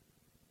shelves.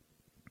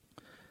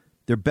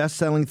 Their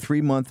best-selling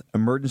 3-month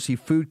emergency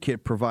food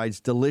kit provides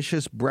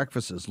delicious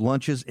breakfasts,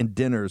 lunches, and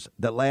dinners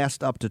that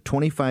last up to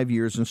 25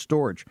 years in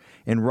storage.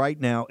 And right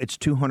now, it's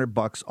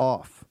 $200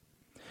 off.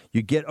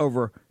 You get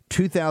over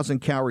 2,000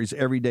 calories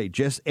every day.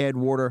 Just add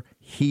water,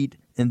 heat,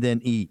 and then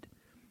eat.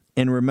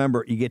 And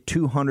remember, you get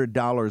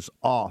 $200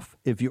 off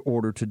if you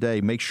order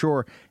today. Make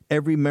sure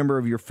every member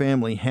of your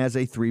family has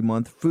a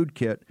 3-month food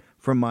kit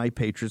from My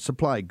Patriot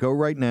Supply. Go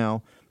right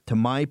now to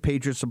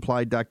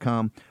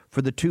mypatriotsupply.com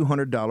for the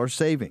 $200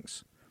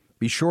 savings.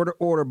 Be sure to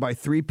order by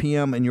 3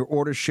 p.m. and your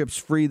order ships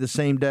free the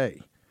same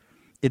day.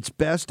 It's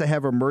best to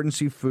have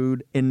emergency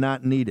food and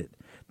not need it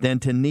than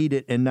to need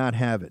it and not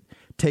have it.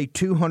 Take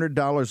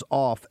 $200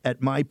 off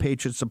at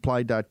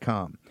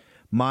mypatriotsupply.com.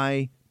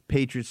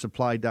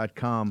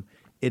 mypatriotsupply.com.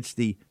 It's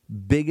the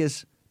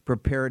biggest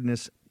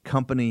preparedness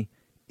company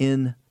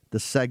in the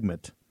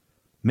segment.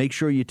 Make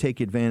sure you take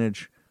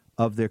advantage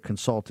of their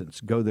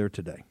consultants. Go there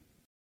today.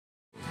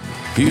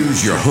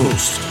 Here's your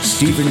host,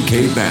 Stephen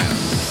K. Bannon.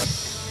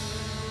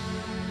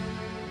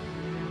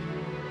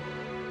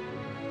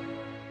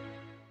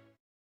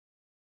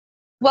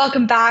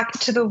 Welcome back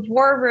to the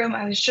War Room.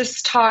 I was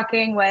just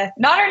talking with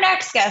not our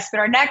next guest, but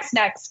our next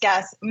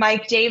guest,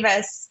 Mike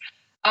Davis,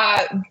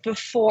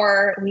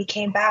 before we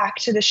came back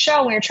to the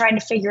show. We were trying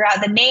to figure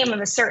out the name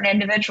of a certain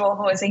individual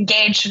who was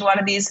engaged in one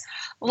of these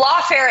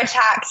lawfare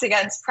attacks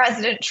against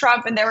President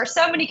Trump. And there were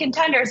so many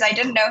contenders, I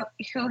didn't know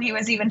who he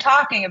was even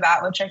talking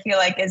about, which I feel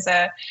like is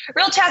a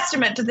real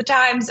testament to the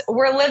times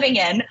we're living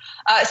in.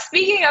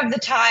 Speaking of the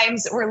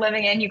times we're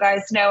living in, you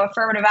guys know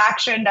affirmative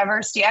action,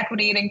 diversity,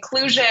 equity, and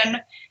inclusion,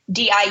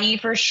 DIE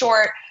for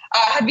short,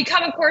 had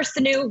become, of course,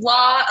 the new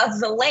law of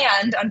the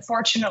land,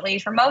 unfortunately,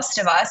 for most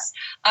of us.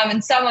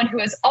 And someone who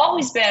has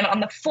always been on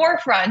the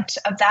forefront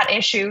of that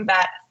issue,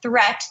 that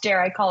threat,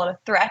 dare I call it a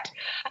threat,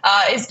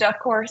 is, of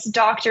course,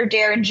 Dr.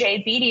 Darren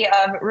J. Beatty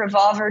of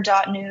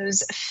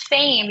Revolver.News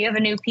fame. You have a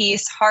new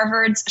piece,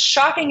 Harvard's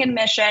Shocking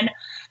Admission,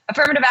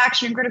 Affirmative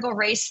Action and Critical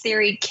Race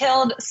Theory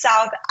Killed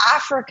South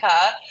Africa.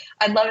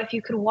 I'd love if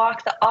you could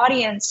walk the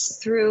audience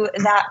through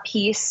that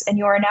piece and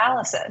your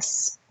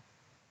analysis.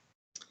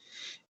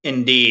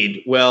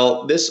 Indeed.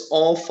 Well, this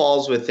all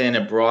falls within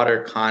a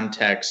broader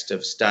context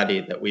of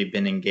study that we've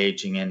been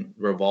engaging in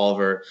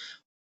Revolver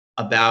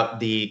about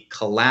the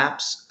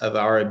collapse of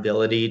our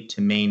ability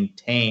to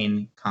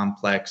maintain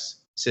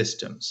complex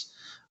systems.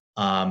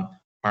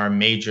 Our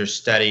major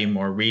study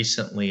more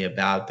recently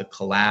about the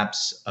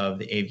collapse of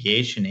the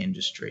aviation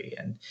industry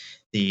and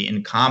the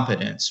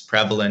incompetence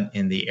prevalent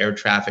in the air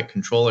traffic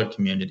controller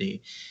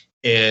community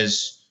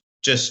is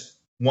just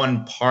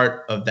one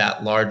part of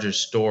that larger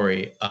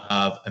story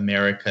of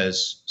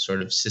America's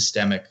sort of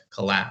systemic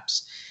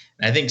collapse.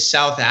 And I think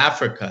South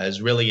Africa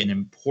is really an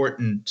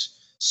important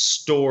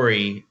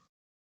story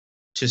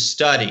to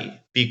study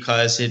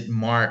because it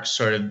marks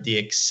sort of the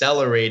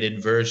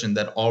accelerated version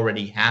that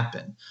already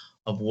happened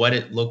of what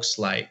it looks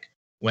like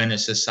when a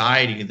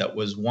society that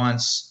was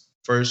once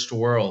first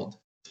world,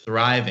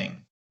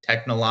 thriving,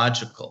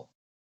 technological,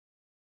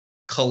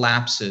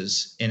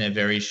 collapses in a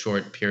very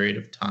short period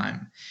of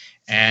time.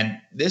 And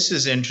this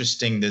is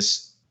interesting.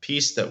 This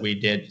piece that we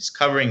did is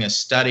covering a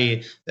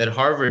study that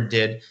Harvard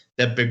did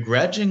that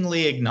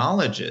begrudgingly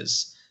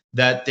acknowledges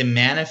that the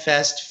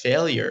manifest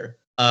failure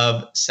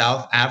of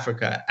South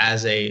Africa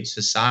as a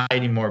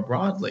society more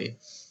broadly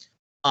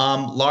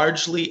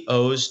largely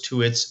owes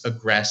to its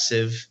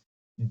aggressive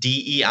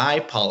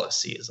DEI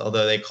policies,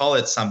 although they call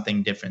it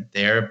something different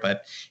there,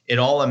 but it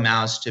all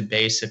amounts to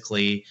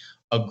basically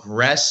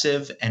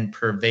aggressive and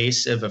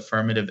pervasive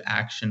affirmative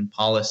action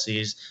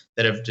policies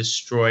that have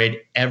destroyed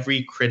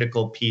every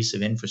critical piece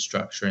of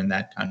infrastructure in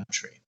that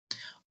country,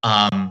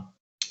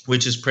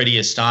 which is pretty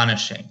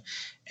astonishing.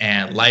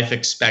 And life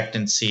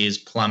expectancy is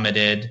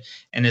plummeted,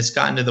 and it's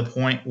gotten to the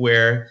point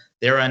where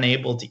they're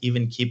unable to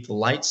even keep the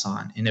lights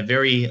on in a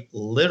very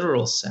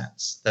literal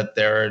sense, that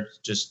they're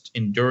just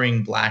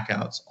enduring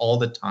blackouts all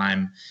the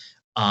time.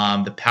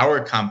 The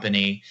power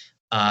company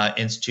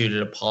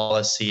instituted a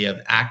policy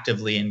of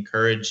actively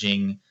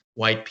encouraging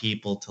white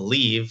people to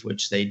leave,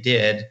 which they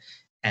did.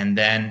 And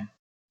then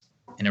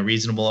in a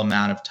reasonable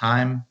amount of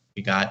time,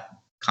 we got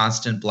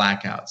constant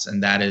blackouts.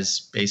 And that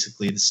is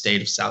basically the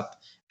state of South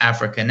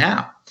Africa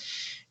now.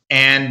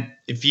 And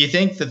if you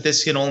think that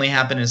this can only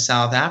happen in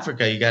South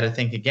Africa, you got to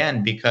think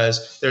again,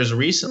 because there's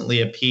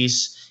recently a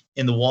piece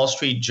in the Wall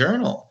Street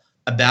Journal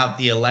about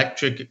the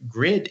electric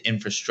grid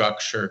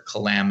infrastructure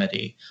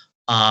calamity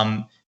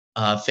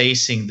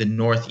facing the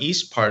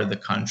northeast part of the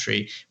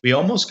country. We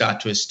almost got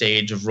to a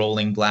stage of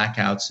rolling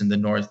blackouts in the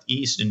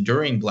northeast,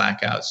 enduring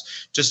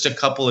blackouts. Just a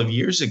couple of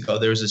years ago,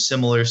 there was a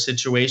similar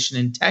situation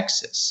in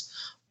Texas,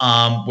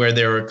 where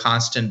there were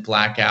constant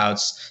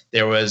blackouts.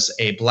 There was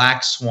a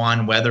black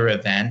swan weather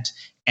event,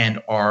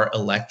 and our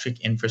electric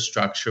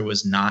infrastructure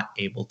was not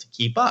able to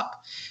keep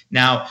up.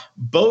 Now,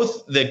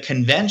 both the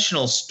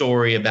conventional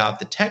story about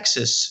the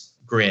Texas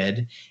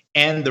grid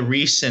and the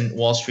recent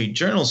Wall Street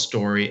Journal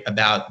story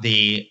about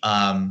the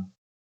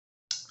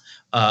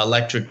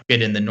electric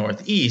grid in the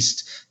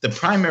Northeast, the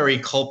primary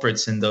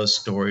culprits in those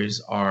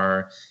stories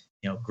are,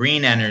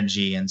 green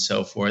energy and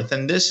so forth.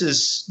 And this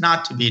is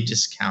not to be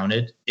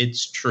discounted.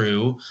 It's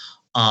true.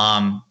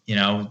 I'm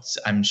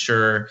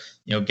sure,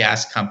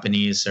 gas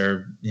companies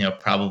are,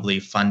 probably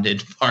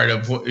funded part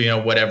of,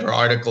 whatever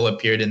article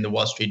appeared in the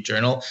Wall Street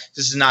Journal.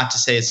 This is not to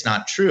say it's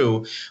not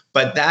true,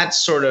 but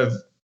that's sort of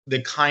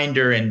the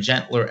kinder and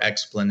gentler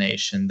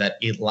explanation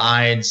that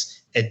elides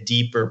a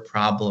deeper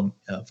problem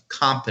of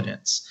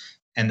competence.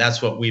 And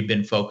that's what we've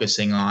been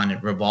focusing on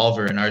at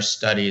Revolver in our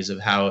studies of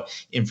how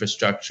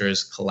infrastructure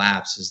has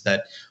collapsed, is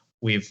that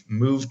we've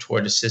moved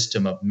toward a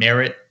system of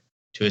merit,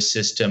 to a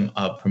system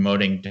of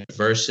promoting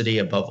diversity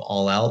above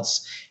all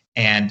else.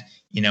 And,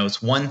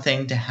 it's one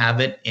thing to have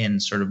it in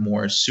sort of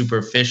more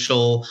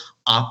superficial,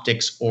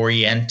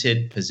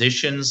 optics-oriented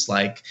positions,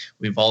 like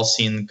we've all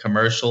seen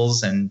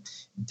commercials, and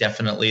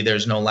definitely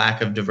there's no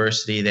lack of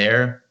diversity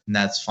there, and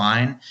that's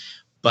fine.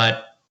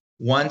 But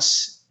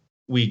once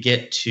we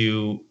get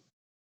to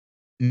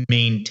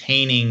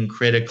maintaining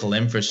critical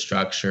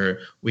infrastructure,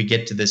 we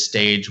get to the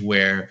stage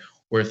where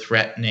we're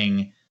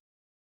threatening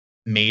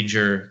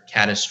major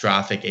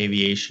catastrophic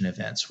aviation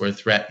events. We're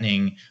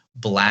threatening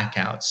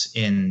blackouts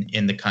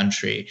in the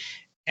country.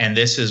 And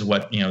this is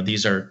what,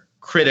 these are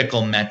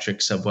critical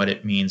metrics of what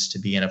it means to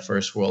be in a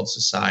first world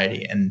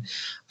society. And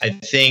I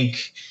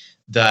think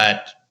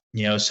that,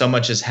 so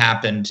much has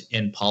happened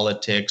in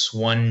politics.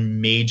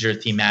 One major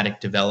thematic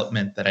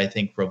development that I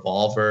think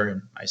Revolver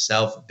and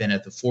myself have been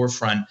at the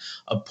forefront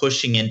of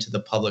pushing into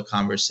the public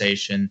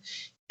conversation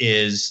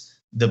is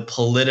the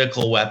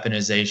political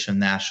weaponization of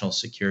national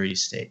security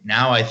state.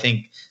 Now, I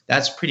think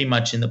that's pretty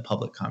much in the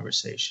public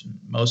conversation.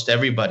 Most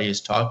everybody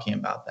is talking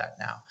about that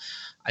now.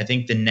 I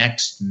think the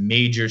next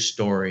major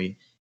story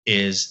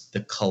is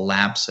the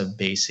collapse of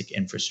basic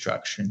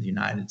infrastructure in the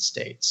United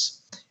States.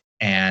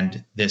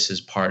 And this is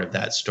part of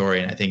that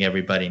story. And I think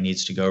everybody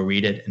needs to go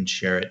read it and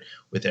share it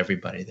with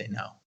everybody they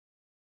know.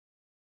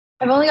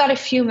 I've only got a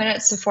few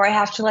minutes before I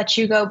have to let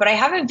you go, but I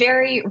have a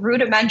very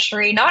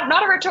rudimentary,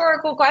 not a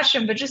rhetorical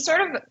question, but just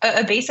sort of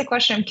a basic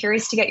question I'm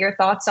curious to get your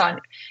thoughts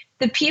on.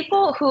 The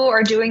people who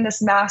are doing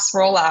this mass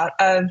rollout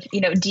of,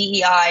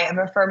 DEI, of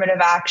affirmative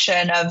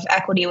action, of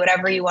equity,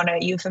 whatever you want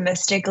to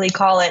euphemistically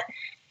call it,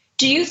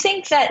 do you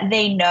think that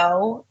they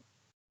know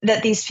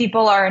that these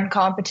people are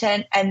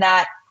incompetent and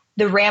that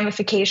the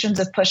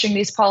ramifications of pushing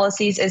these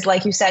policies is,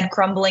 like you said,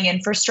 crumbling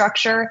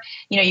infrastructure?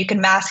 You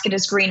can mask it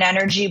as green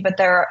energy, but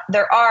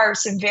there are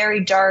some very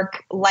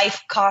dark,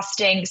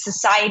 life-costing,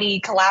 society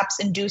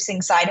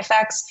collapse-inducing side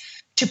effects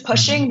to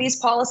pushing these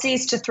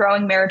policies, to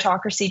throwing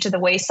meritocracy to the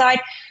wayside.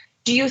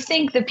 Do you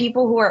think the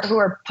people who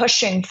are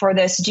pushing for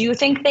this, do you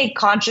think they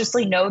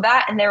consciously know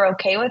that and they're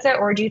okay with it?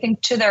 Or do you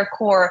think to their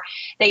core,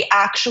 they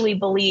actually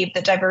believe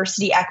that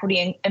diversity,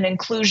 equity, and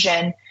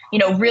inclusion,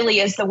 really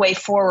is the way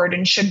forward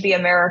and should be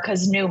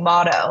America's new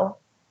motto?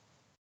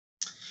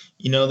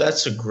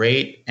 That's a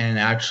great and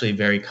actually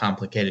very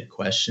complicated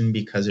question,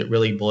 because it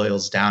really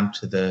boils down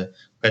to the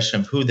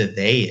question of who the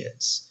they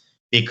is.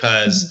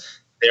 Because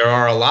there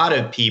are a lot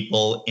of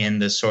people in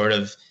the sort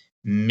of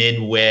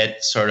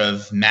mid-wit, sort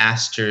of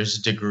master's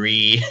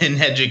degree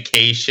in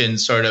education,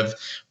 sort of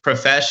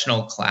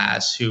professional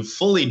class who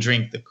fully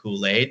drink the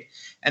Kool-Aid.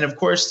 And of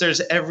course,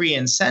 there's every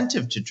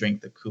incentive to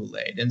drink the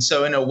Kool-Aid. And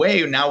so in a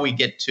way, now we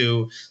get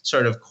to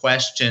sort of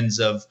questions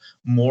of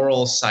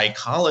moral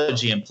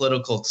psychology and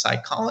political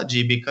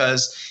psychology,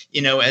 because,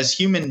 as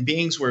human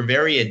beings, we're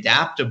very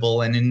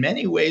adaptable. And in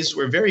many ways,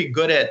 we're very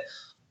good at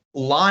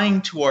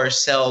lying to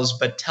ourselves,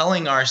 but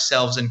telling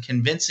ourselves and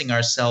convincing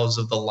ourselves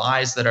of the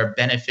lies that are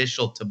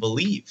beneficial to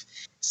believe.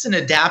 It's an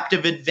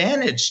adaptive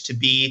advantage to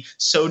be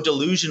so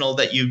delusional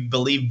that you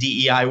believe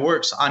DEI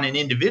works on an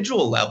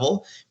individual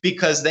level,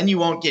 because then you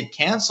won't get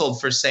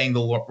canceled for saying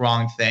the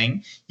wrong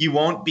thing. You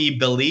won't be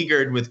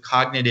beleaguered with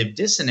cognitive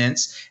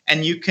dissonance,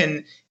 and you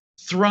can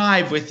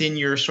thrive within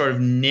your sort of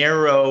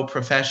narrow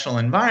professional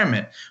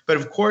environment. But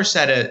of course,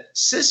 at a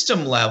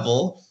system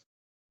level,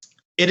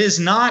 it is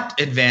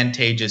not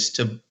advantageous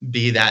to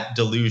be that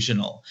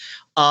delusional.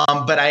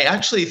 But I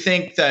actually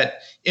think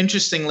that,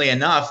 interestingly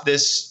enough,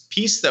 this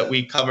piece that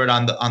we covered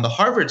on the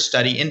Harvard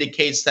study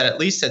indicates that at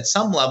least at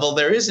some level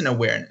there is an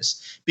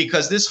awareness,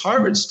 because this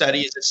Harvard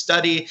study is a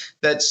study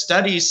that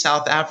studies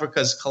South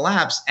Africa's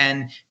collapse,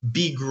 and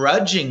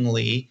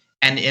begrudgingly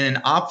and in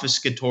an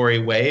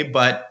obfuscatory way,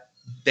 but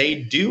they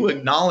do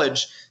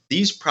acknowledge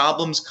these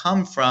problems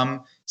come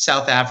from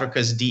South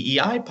Africa's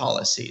DEI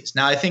policies.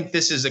 Now, I think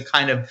this is a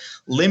kind of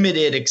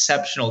limited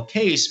exceptional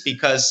case,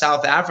 because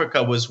South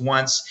Africa was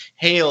once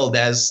hailed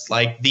as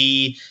like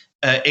the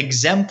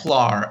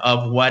exemplar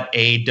of what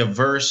a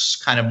diverse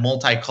kind of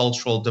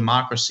multicultural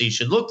democracy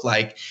should look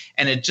like.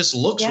 And it just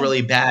looks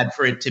really bad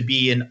for it to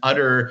be an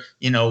utter,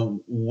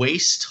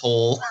 waste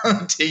hole,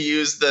 to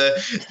use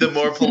the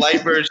more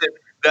polite version,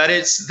 that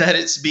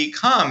it's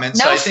become. And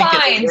no, so I think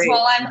fines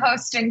while I'm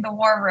hosting the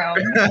war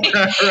room. Right.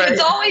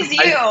 It's always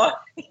you.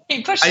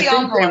 You push the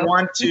envelope. I think they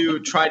want to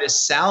try to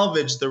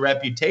salvage the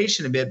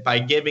reputation a bit by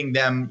giving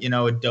them,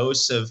 a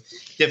dose of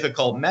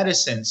difficult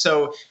medicine.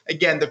 So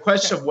again, the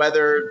question of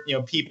whether,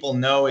 people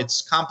know,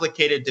 it's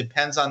complicated,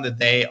 depends on the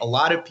day. A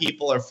lot of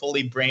people are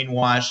fully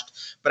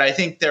brainwashed, but I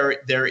think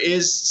there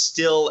is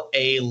still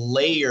a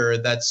layer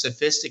that's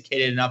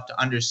sophisticated enough to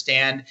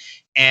understand.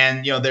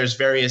 And, there's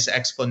various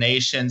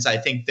explanations. I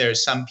think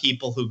there's some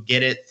people who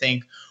get it,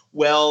 think,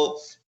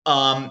 well,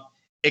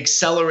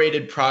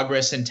 accelerated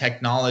progress in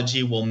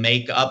technology will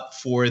make up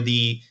for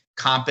the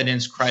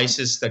competence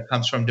crisis that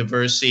comes from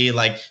diversity,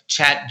 like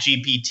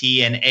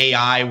ChatGPT and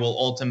AI will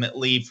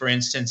ultimately, for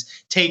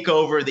instance, take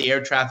over the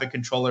air traffic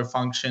controller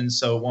function,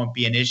 so it won't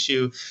be an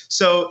issue.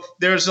 So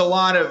there's a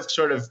lot of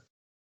sort of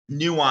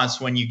nuance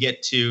when you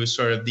get to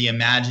sort of the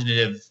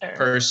imaginative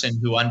person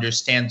who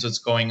understands what's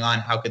going on.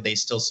 How could they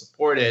still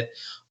support it?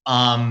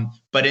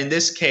 But in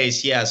this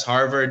case, yes,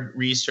 Harvard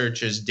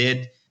researchers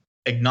did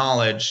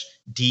acknowledge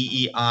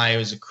DEI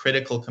was a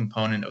critical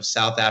component of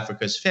South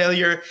Africa's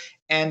failure.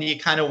 And you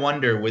kind of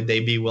wonder, would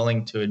they be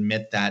willing to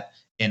admit that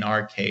in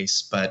our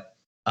case? But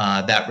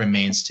that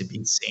remains to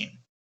be seen.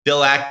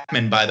 Bill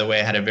Ackman, by the way,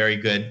 had a very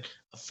good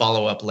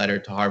follow-up letter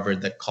to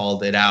Harvard that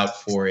called it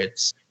out for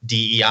its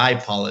DEI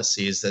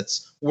policies.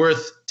 That's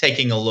worth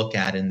taking a look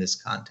at in this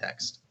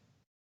context.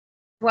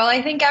 Well,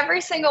 I think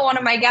every single one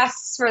of my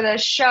guests for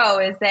this show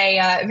is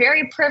a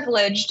very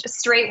privileged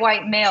straight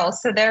white male.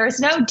 So there is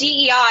no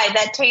DEI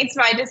that taints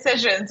my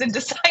decisions in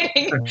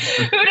deciding who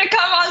to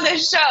come on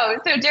this show.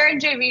 So Darren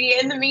J. Beatty,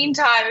 in the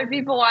meantime, if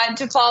people want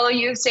to follow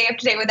you, stay up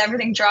to date with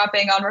everything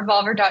dropping on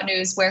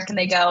revolver.news, where can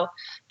they go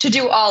to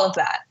do all of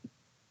that?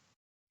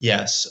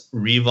 Yes,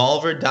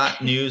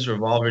 revolver.news.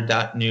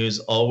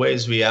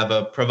 Always, we have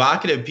a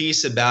provocative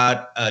piece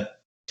about a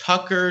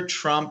Tucker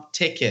Trump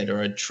ticket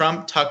or a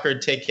Trump Tucker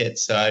ticket.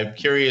 So I'm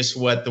curious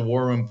what the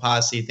War Room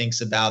Posse thinks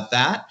about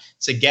that.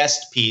 It's a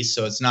guest piece,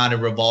 so it's not a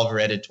Revolver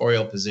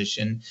editorial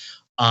position.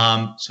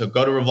 So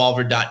go to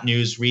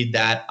revolver.news, read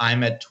that.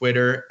 I'm at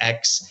Twitter,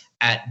 X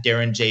at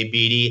Darren J.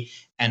 Beatty,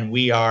 and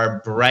we are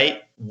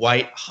bright,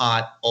 white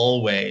hot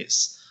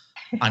always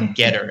on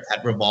Getter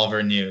at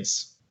Revolver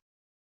News.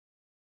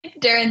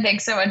 Darren,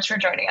 thanks so much for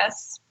joining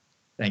us.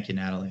 Thank you,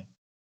 Natalie.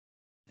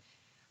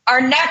 Our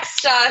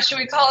next, should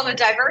we call him a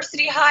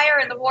diversity hire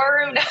in the War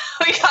Room?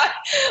 We got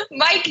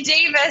Mike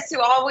Davis, who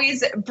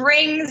always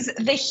brings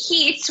the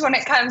heat when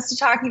it comes to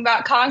talking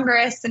about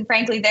Congress and,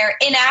 frankly, their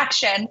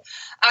inaction.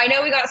 I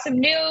know we got some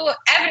new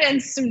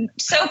evidence, some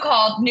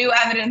so-called new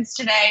evidence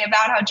today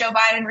about how Joe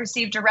Biden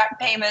received direct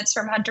payments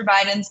from Hunter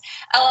Biden's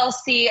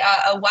LLC,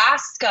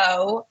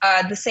 Owasco,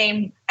 the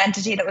same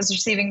entity that was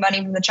receiving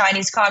money from the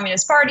Chinese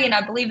Communist Party, and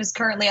I believe is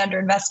currently under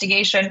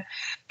investigation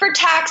for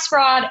tax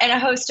fraud and a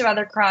host of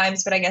other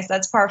crimes. But I guess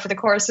that's par for the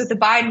course with the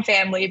Biden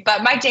family.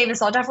 But Mike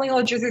Davis, I'll definitely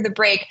hold you through the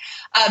break.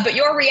 But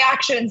your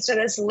reactions to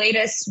this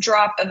latest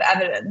drop of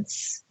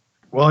evidence?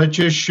 Well, it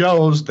just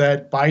shows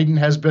that Biden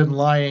has been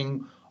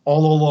lying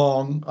all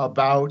along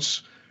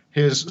about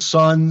his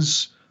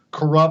son's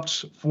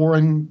corrupt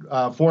foreign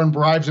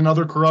bribes and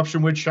other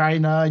corruption with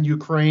China and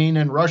Ukraine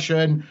and Russia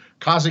and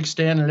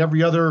Kazakhstan and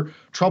every other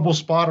trouble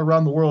spot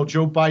around the world.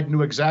 Joe Biden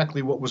knew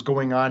exactly what was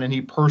going on, and he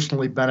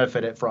personally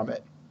benefited from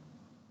it.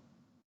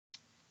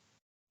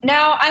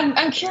 Now,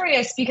 I'm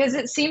curious because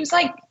it seems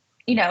like,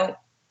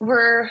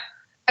 we're,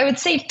 I would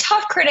say,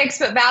 tough critics,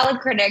 but valid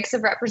critics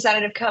of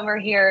Representative Comer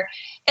here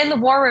in the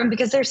War Room,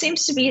 because there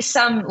seems to be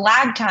some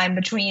lag time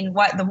between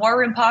what the War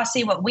Room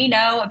posse, what we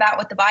know about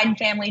what the Biden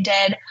family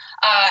did,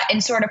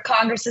 and sort of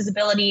Congress's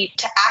ability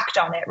to act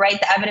on it, right?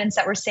 The evidence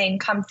that we're seeing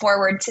come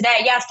forward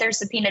today. Yes, there's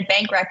subpoenaed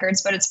bank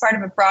records, but it's part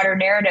of a broader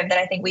narrative that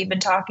I think we've been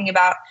talking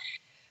about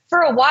for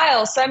a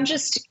while. So I'm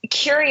just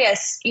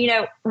curious,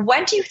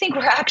 when do you think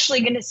we're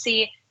actually going to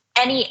see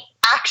any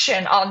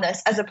action on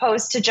this, as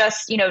opposed to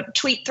just,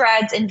 tweet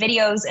threads and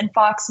videos and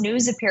Fox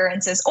News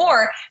appearances?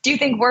 Or do you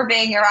think I'm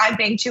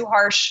being too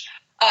harsh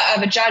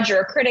of a judge or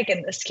a critic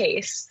in this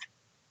case?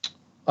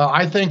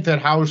 I think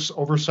that House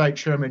Oversight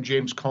Chairman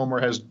James Comer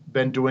has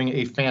been doing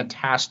a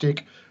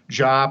fantastic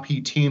job.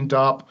 He teamed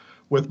up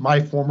with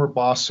my former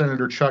boss,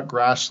 Senator Chuck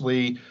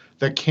Grassley,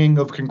 the king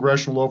of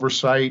congressional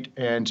oversight,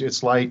 and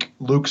it's like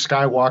Luke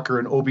Skywalker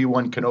and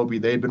Obi-Wan Kenobi.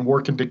 They've been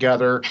working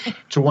together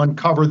to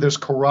uncover this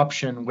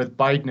corruption with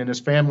Biden and his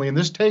family. And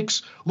this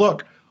takes,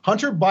 look,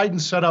 Hunter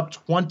Biden set up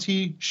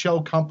 20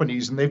 shell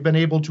companies, and they've been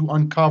able to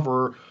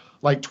uncover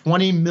like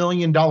 $20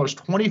 million,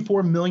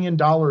 $24 million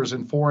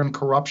in foreign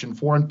corruption,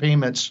 foreign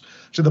payments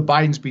to the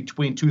Bidens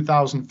between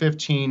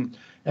 2015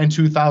 and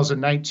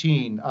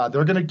 2019.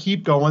 They're going to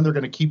keep going. They're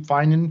going to keep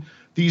finding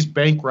these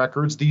bank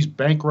records. These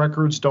bank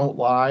records don't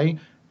lie.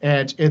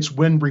 And it's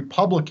when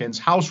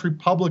House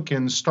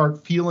Republicans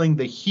start feeling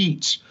the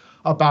heat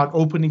about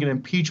opening an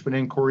impeachment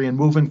inquiry and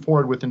moving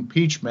forward with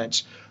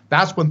impeachment,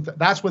 that's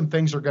when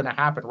things are going to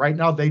happen. Right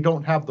now, they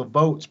don't have the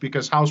votes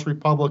because House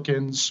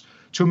Republicans,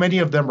 too many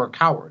of them are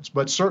cowards,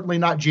 but certainly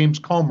not James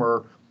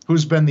Comer,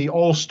 who's been the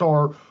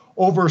all-star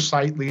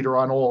oversight leader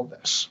on all of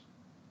this.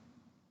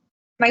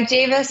 Mike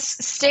Davis,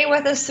 stay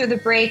with us through the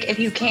break if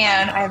you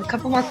can. I have a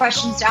couple more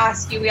questions to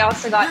ask you. We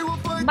also got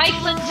Mike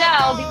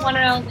Lindell, the one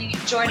and only,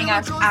 joining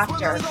us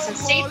after. So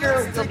stay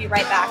through. We'll be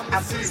right back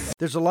after this.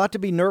 There's a lot to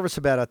be nervous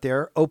about out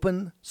there.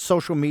 Open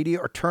social media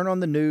or turn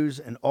on the news,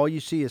 and all you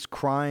see is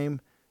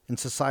crime and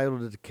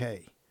societal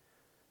decay.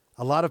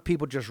 A lot of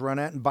people just run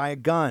out and buy a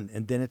gun,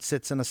 and then it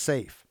sits in a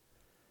safe.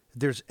 If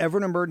there's ever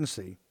an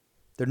emergency,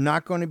 they're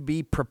not going to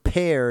be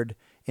prepared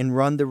and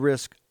run the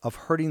risk of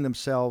hurting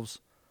themselves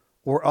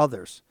or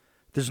others.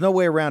 There's no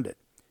way around it.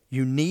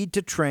 You need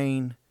to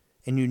train,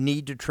 and you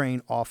need to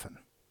train often.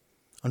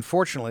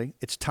 Unfortunately,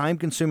 it's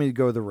time-consuming to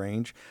go to the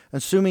range,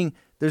 assuming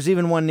there's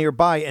even one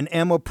nearby, and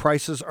ammo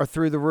prices are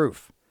through the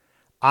roof.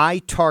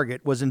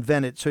 iTarget was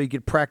invented so you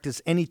could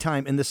practice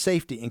anytime in the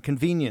safety and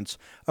convenience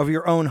of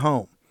your own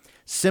home.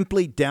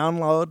 Simply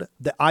download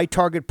the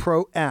iTarget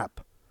Pro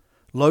app,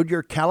 load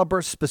your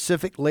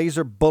caliber-specific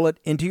laser bullet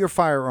into your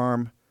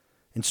firearm,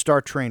 and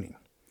start training.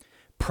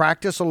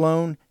 Practice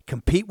alone,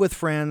 compete with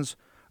friends,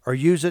 or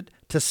use it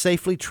to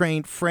safely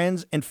train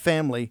friends and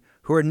family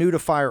who are new to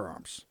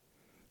firearms.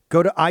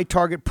 Go to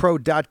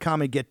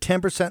itargetpro.com and get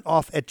 10%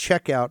 off at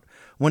checkout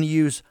when you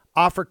use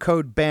offer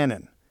code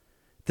Bannon.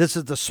 This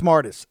is the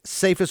smartest,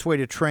 safest way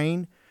to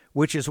train,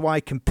 which is why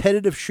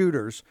competitive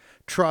shooters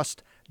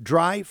trust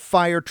dry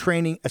fire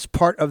training as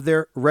part of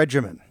their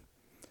regimen.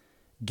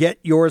 Get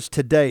yours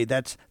today.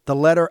 That's the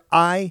letter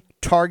I,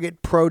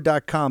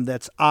 targetpro.com.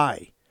 That's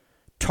I,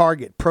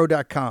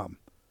 targetpro.com.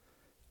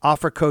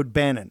 Offer code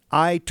Bannon.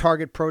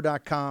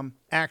 itargetpro.com.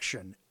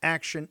 Action,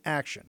 action,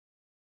 action.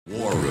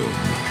 War Room.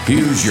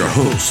 Here's your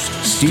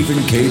host,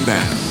 Stephen K.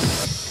 Bannon.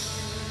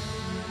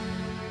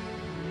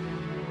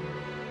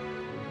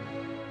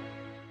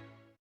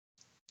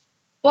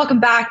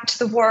 Welcome back to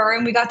the War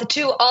Room. We got the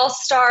two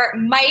all-star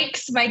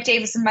Mikes, Mike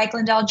Davis and Mike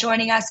Lindell,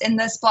 joining us in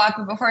this block.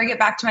 But before I get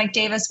back to Mike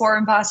Davis, War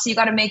Room Posse, you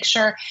got to make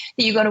sure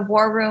that you go to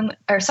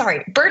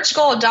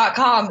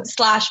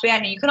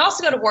birchgold.com/Bannon. You can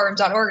also go to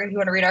warroom.org if you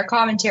want to read our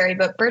commentary,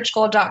 but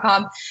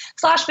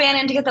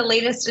birchgold.com/Bannon to get the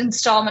latest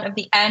installment of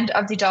The End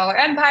of the Dollar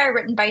Empire,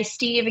 written by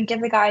Steve, and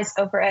give the guys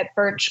over at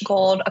Birch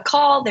Gold a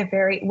call. They're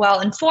very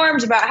well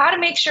informed about how to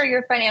make sure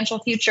your financial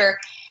future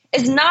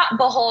is not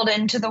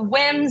beholden to the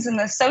whims and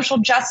the social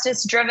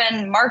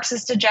justice-driven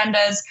Marxist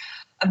agendas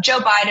of Joe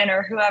Biden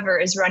or whoever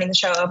is running the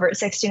show over at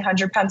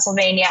 1600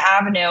 Pennsylvania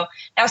Avenue.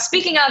 Now,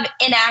 speaking of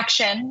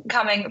inaction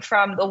coming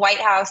from the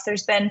White House,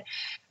 there's been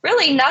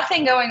really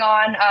nothing going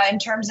on in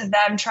terms of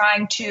them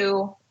trying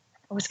to,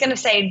 I was going to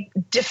say,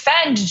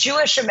 defend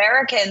Jewish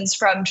Americans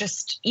from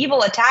just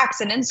evil attacks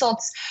and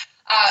insults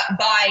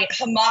by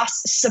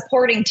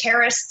Hamas-supporting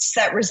terrorists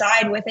that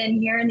reside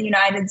within here in the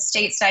United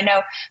States. And I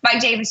know,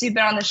 Mike Davis, you've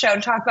been on the show to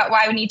talk about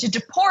why we need to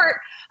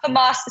deport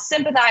Hamas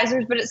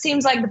sympathizers, but it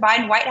seems like the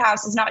Biden White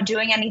House is not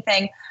doing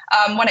anything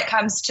when it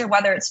comes to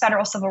whether it's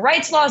federal civil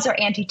rights laws or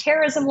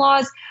anti-terrorism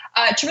laws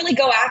to really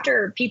go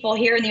after people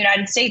here in the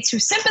United States who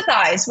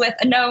sympathize with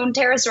a known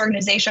terrorist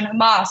organization,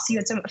 Hamas. You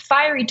had some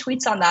fiery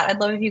tweets on that.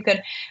 I'd love if you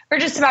could, for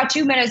just about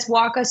 2 minutes,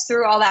 walk us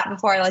through all that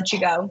before I let you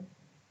go.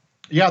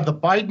 Yeah, the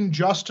Biden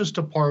Justice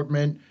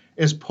Department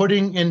is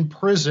putting in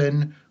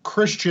prison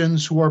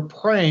Christians who are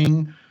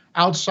praying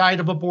outside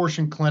of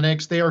abortion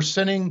clinics. They are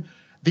sending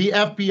the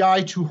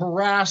FBI to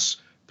harass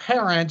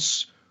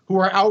parents who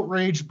are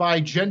outraged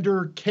by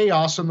gender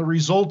chaos and the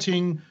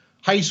resulting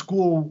high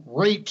school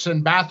rapes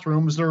in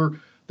bathrooms. They're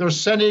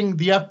sending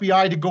the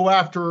FBI to go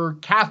after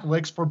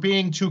Catholics for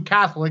being too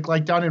Catholic,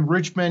 like down in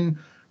Richmond,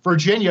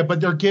 Virginia,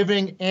 but they're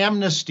giving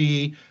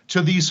amnesty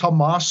to these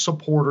Hamas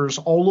supporters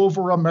all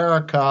over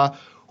America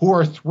who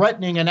are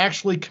threatening and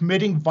actually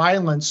committing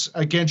violence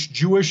against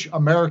Jewish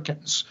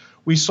Americans.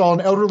 We saw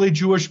an elderly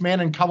Jewish man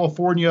in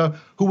California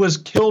who was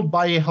killed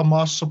by a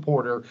Hamas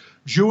supporter.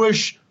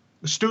 Jewish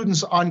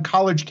students on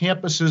college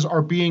campuses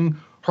are being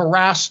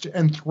harassed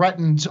and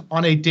threatened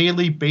on a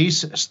daily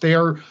basis.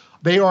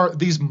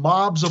 These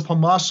mobs of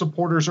Hamas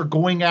supporters are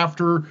going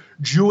after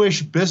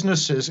Jewish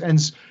businesses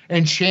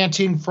and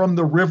chanting from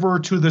the river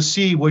to the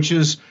sea, which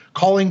is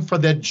calling for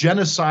the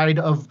genocide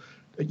of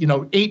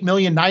 8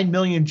 million, 9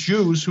 million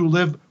Jews who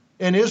live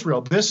in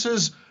Israel. This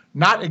is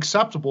not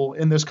acceptable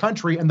in this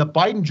country, and the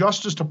Biden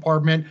Justice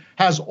Department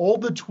has all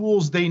the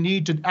tools they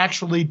need to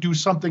actually do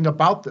something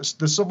about this.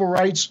 The Civil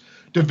Rights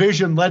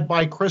Division, led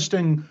by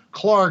Kristen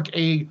Clark,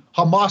 a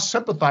Hamas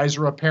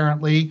sympathizer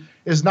apparently,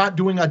 is not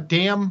doing a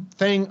damn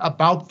thing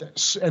about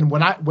this. And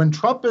when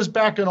Trump is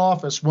back in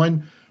office,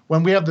 when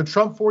we have the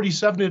Trump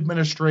 47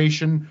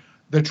 administration,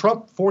 the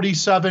Trump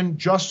 47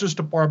 Justice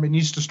Department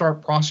needs to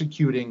start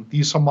prosecuting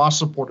these Hamas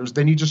supporters.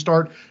 They need to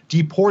start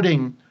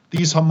deporting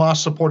these Hamas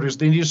supporters.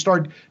 They need to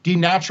start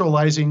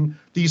denaturalizing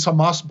these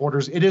Hamas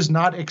supporters. It is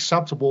not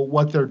acceptable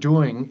what they're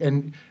doing.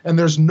 And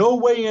there's no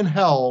way in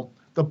hell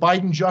the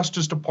Biden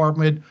Justice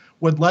Department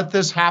would let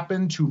this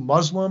happen to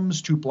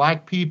Muslims, to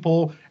black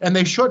people, and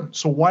they shouldn't.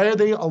 So why are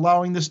they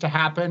allowing this to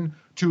happen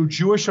to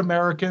Jewish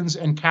Americans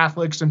and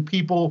Catholics and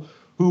people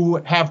who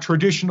have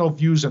traditional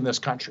views in this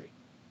country?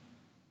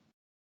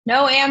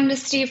 No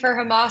amnesty for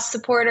Hamas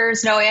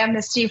supporters, no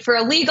amnesty for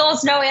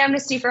illegals, no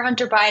amnesty for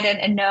Hunter Biden,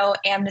 and no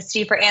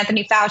amnesty for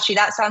Anthony Fauci.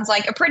 That sounds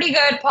like a pretty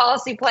good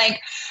policy plank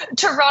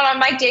to run on.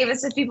 Mike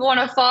Davis, if people want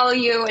to follow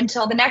you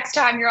until the next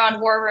time you're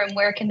on War Room,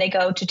 where can they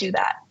go to do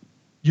that?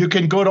 You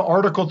can go to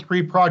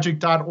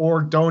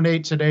article3project.org,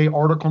 donate today,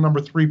 article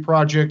number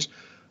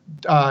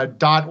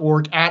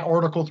 3project.org, at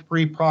article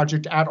 3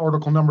 project, at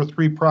article number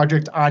 3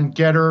 project on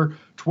Getter,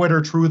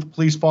 Twitter, Truth.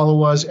 Please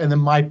follow us. And then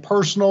my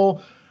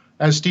personal,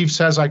 as Steve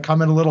says, I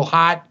come in a little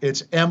hot.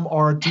 It's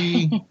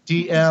MRD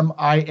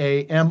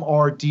DMIA,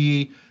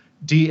 MRD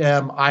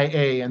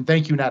DMIA. And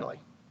thank you, Natalie.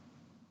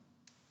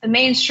 The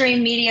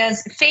mainstream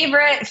media's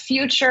favorite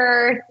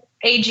future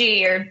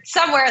AG, or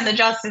somewhere in the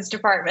Justice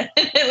Department,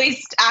 at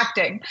least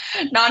acting,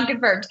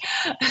 non-confirmed.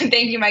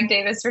 Thank you, Mike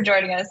Davis, for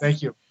joining us.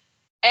 Thank you.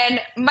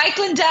 And Mike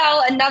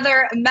Lindell,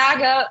 another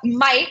MAGA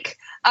Mike.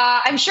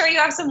 I'm sure you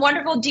have some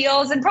wonderful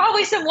deals and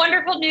probably some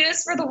wonderful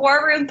news for the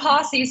War Room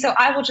Posse, so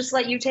I will just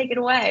let you take it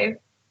away.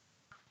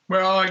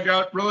 Well, I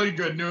got really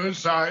good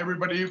news.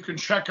 Everybody, you can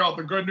check out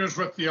the good news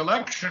with the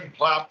election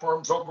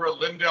platforms over at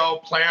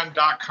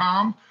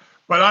lindellplan.com.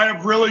 But I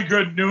have really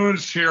good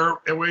news here.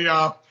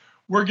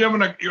 we're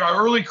giving an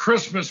early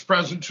Christmas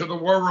present to the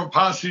War Room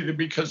Posse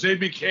because they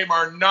became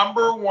our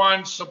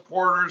 #1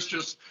 supporters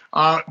just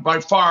by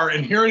far.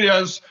 And here it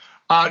is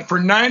for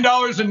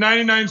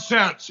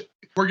 $9.99.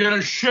 We're going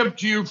to ship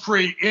to you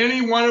free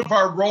any one of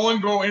our Roll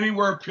and Go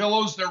Anywhere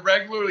pillows. They're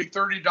regularly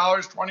 $30,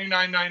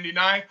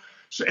 $29.99.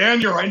 So,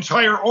 and your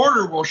entire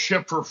order will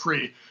ship for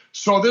free.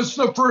 So this is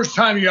the first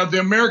time you have the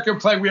American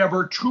flag. We have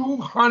our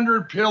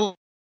 200 pillows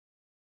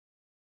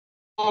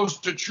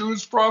to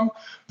choose from.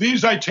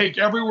 These I take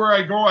everywhere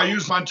I go. I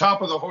use them on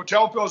top of the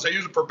hotel pillows. I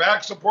use them for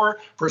back support,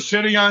 for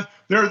sitting on.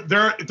 They're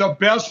the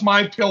best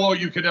My Pillow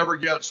you could ever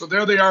get. So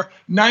there they are,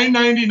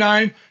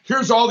 $9.99.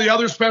 Here's all the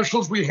other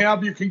specials we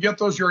have. You can get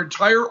those. Your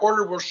entire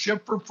order will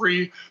ship for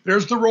free.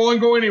 There's the Roll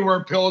and Go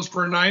Anywhere pillows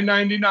for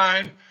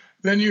 $9.99.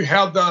 Then you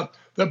have the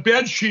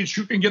bed sheets.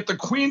 You can get the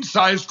queen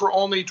size for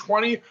only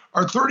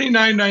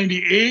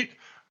 $39.98.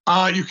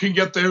 You can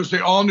get those,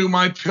 the all new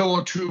My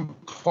Pillow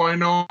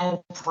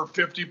 2.0 for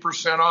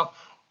 50% off.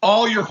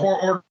 All your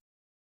order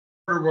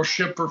will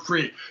ship for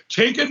free.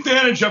 Take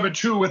advantage of it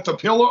too with the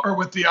pillow or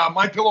with the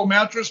My Pillow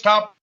mattress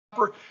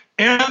topper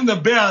and the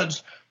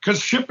beds because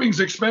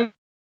shipping's expensive.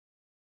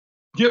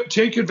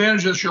 Take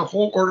advantage of this. Your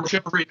whole order will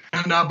ship free.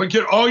 And but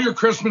get all your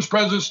Christmas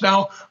presents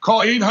now.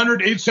 Call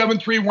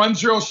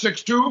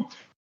 800-873-1062.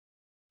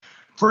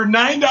 For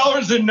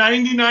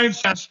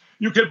 $9.99,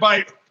 you could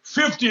buy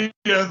 50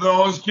 of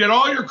those, get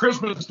all your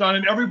Christmas done,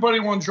 and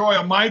everybody will enjoy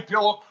a My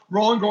Pillow,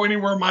 Roll and Go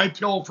Anywhere My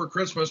Pillow for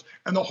Christmas,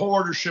 and the whole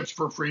order ships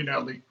for free,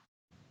 Natalie.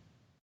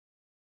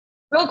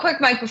 Real quick,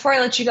 Mike, before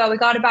I let you go, we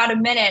got about a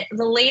minute.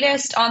 The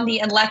latest on the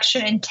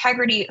election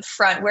integrity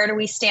front, where do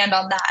we stand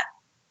on that?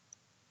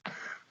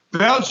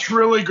 That's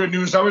really good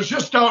news. I was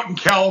just out in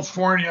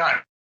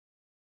California,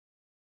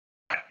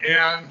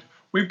 and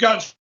we've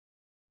got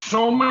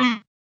so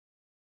many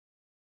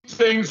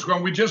things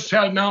going. We just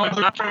had now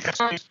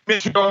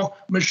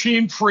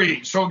machine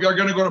free. So they're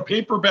going to go to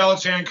paper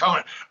ballots and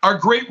count it. Our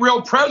great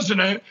real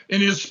president, in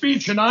his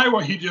speech in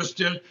Iowa he just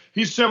did,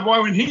 he said,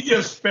 well, when he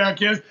gets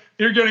back in,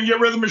 they're going to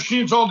get rid of the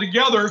machines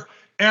altogether.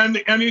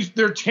 And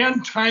they're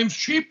 10 times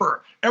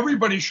cheaper.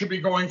 Everybody should be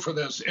going for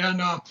this.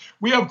 And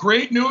we have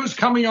great news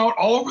coming out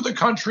all over the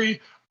country.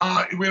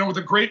 With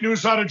the great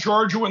news out of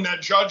Georgia when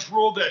that judge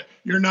ruled that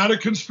you're not a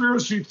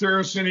conspiracy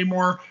theorist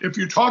anymore if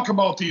you talk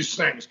about these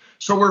things.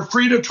 So we're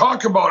free to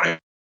talk about it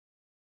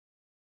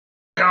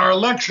in our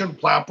election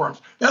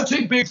platforms. That's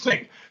a big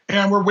thing.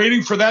 And we're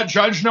waiting for that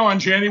judge now on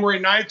January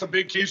 9th, the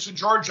big case in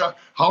Georgia,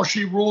 how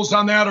she rules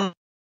on that or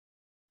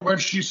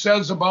what she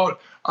says about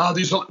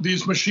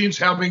these machines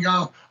having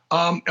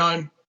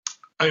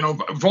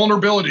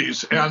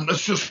vulnerabilities. And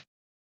let's just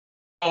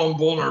call them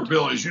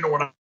vulnerabilities. You know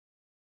what I'm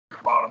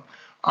talking about them.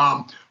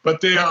 But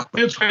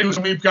it's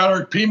we've got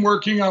our team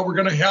working. We're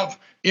going to have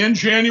in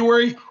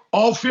January,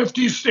 all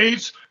 50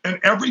 states and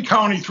every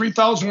county,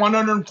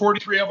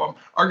 3,143 of them,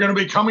 are going to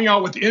be coming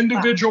out with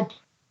individual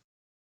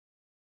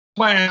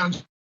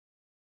plans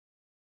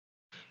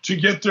to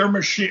get their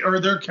machine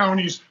or their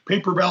counties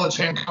paper ballots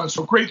hand counted.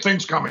 So great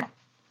things coming.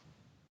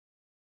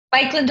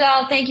 Mike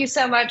Lindell, thank you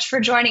so much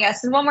for joining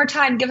us. And one more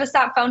time, give us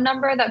that phone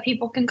number that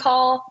people can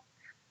call.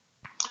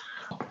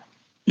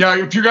 Yeah,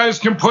 if you guys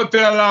can put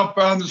that up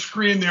on the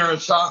screen there,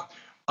 it's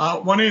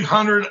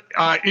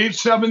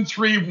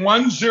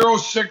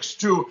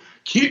 1-800-873-1062.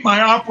 Keep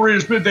my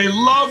operators busy. They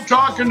love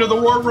talking to the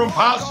War Room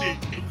Posse.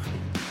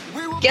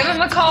 Give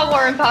him a call,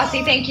 War Room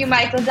Posse. Thank you,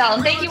 Mike Lindell.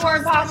 And thank you, War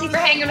Room Posse, for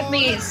hanging with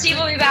me. Steve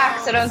will be back,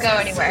 so don't go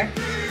anywhere.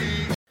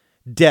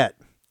 Debt.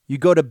 You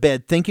go to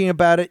bed thinking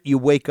about it, you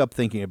wake up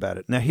thinking about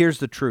it. Now, here's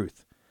the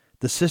truth.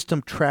 The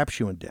system traps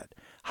you in debt.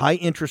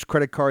 High-interest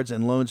credit cards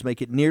and loans make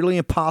it nearly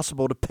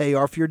impossible to pay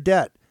off your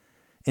debt.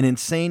 And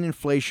insane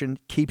inflation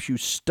keeps you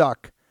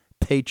stuck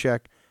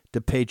paycheck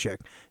to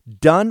paycheck.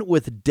 Done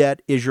with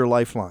Debt is your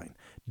lifeline.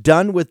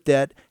 Done with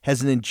Debt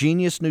has an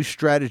ingenious new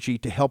strategy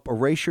to help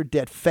erase your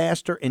debt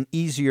faster and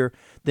easier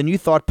than you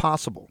thought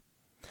possible.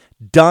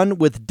 Done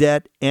with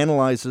Debt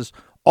analyzes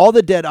all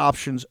the debt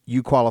options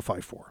you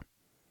qualify for.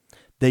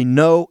 They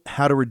know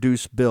how to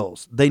reduce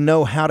bills. They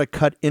know how to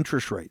cut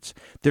interest rates.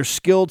 Their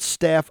skilled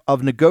staff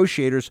of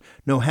negotiators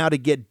know how to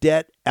get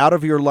debt out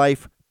of your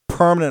life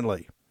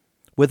permanently,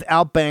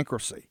 without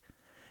bankruptcy,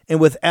 and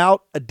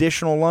without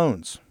additional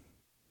loans.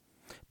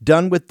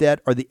 Done with Debt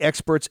are the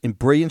experts in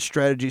brilliant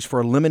strategies for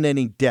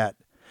eliminating debt,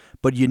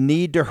 but you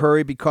need to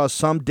hurry because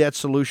some debt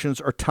solutions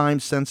are time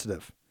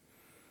sensitive.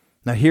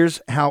 Now here's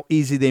how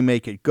easy they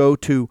make it. Go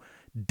to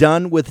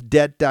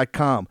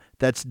donewithdebt.com.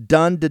 That's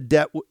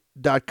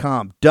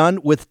donewithdebt.com.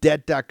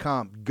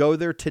 Donewithdebt.com. Go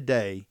there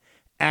today.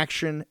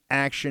 Action,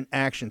 action,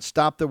 action.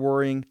 Stop the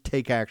worrying.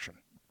 Take action.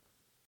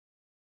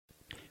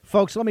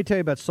 Folks, let me tell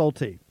you about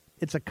Solti.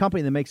 It's a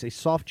company that makes a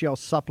soft gel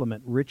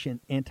supplement rich in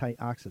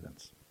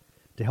antioxidants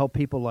to help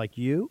people like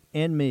you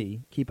and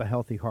me keep a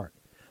healthy heart.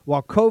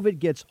 While COVID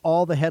gets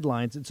all the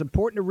headlines, it's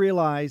important to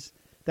realize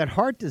that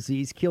heart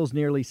disease kills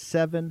nearly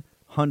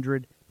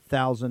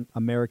 700,000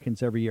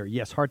 Americans every year.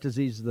 Yes, heart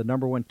disease is the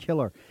number one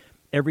killer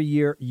every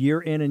year, year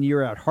in and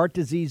year out. Heart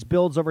disease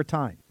builds over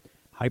time.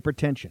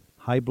 Hypertension,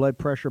 high blood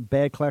pressure,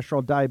 bad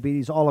cholesterol,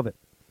 diabetes, all of it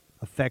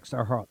affects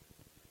our heart.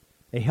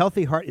 A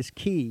healthy heart is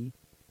key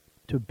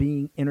to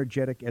being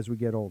energetic as we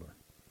get older.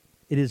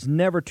 It is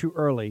never too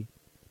early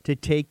to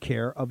take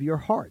care of your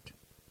heart.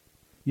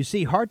 You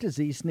see, heart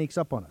disease sneaks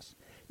up on us.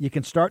 You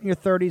can start in your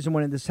 30s, and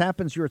when this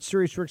happens, you're at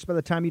serious risk by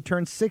the time you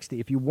turn 60.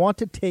 If you want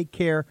to take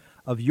care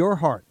of your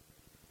heart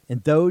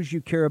and those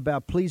you care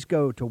about, please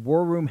go to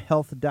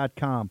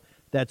warroomhealth.com.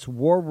 That's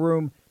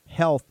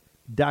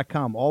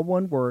warroomhealth.com. All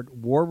one word,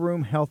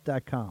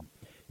 warroomhealth.com.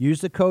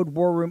 Use the code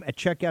WARROOM at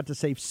checkout to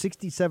save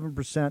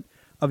 67%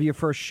 of your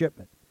first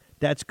shipment.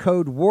 That's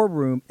code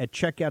WARROOM at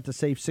checkout to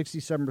save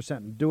 67%.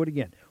 And do it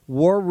again.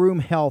 War Room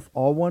Health,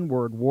 all one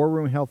word,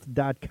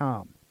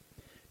 warroomhealth.com.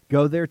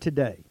 Go there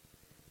today.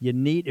 You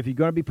need, if you're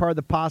going to be part of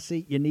the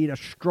posse, you need a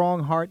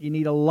strong heart. You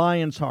need a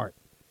lion's heart.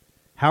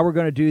 How we're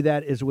going to do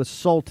that is with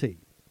Salty.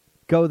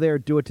 Go there,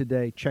 do it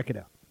today. Check it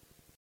out.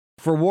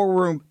 For War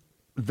Room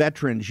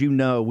veterans, you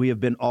know we have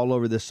been all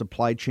over this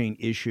supply chain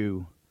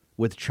issue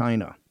with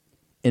China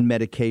and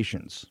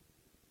medications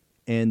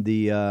and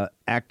the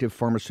active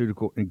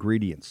pharmaceutical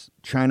ingredients.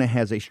 China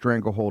has a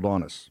stranglehold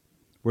on us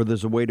where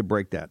there's a way to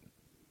break that.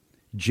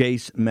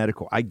 Jace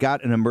Medical. I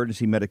got an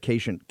emergency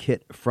medication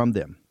kit from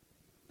them.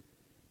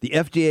 The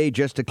FDA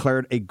just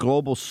declared a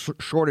global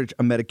shortage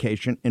of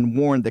medication and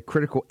warned that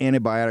critical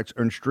antibiotics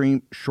are in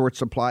extreme short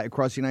supply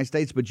across the United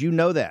States. But you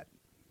know that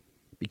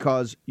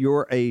because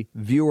you're a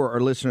viewer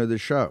or listener to the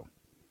show.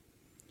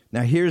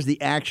 Now, here's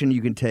the action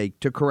you can take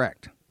to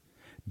correct.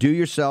 Do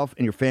yourself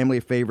and your family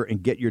a favor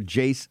and get your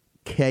Jace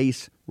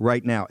case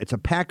right now. It's a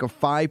pack of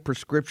 5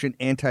 prescription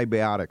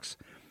antibiotics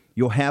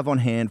you'll have on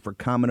hand for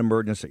common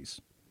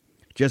emergencies.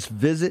 Just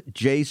visit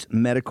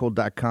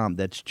jacemedical.com.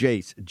 That's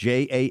Jace,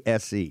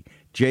 J-A-S-E,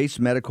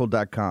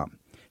 jacemedical.com.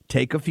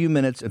 Take a few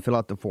minutes and fill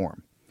out the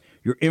form.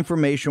 Your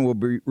information will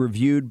be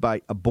reviewed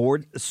by a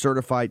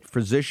board-certified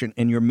physician,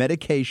 and your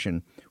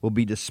medication will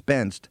be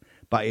dispensed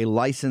by a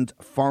licensed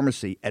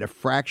pharmacy at a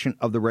fraction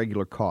of the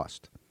regular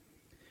cost.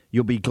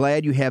 You'll be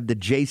glad you have the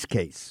Jace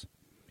case.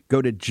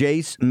 Go to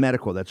Jace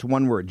Medical, that's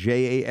one word,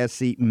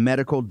 J-A-S-E,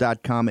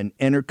 medical.com, and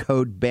enter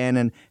code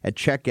Bannon at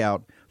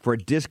checkout for a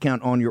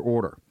discount on your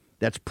order.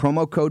 That's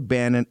promo code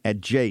Bannon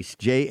at Jace,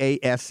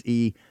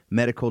 J-A-S-E,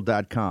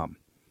 medical.com.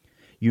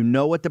 You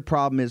know what the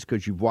problem is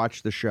because you've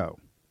watched the show.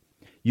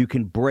 You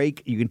can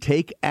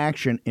take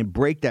action and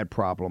break that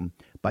problem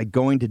by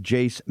going to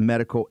Jace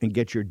Medical and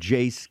get your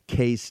Jace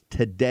case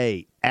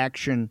today.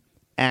 Action,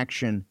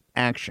 action,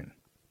 action.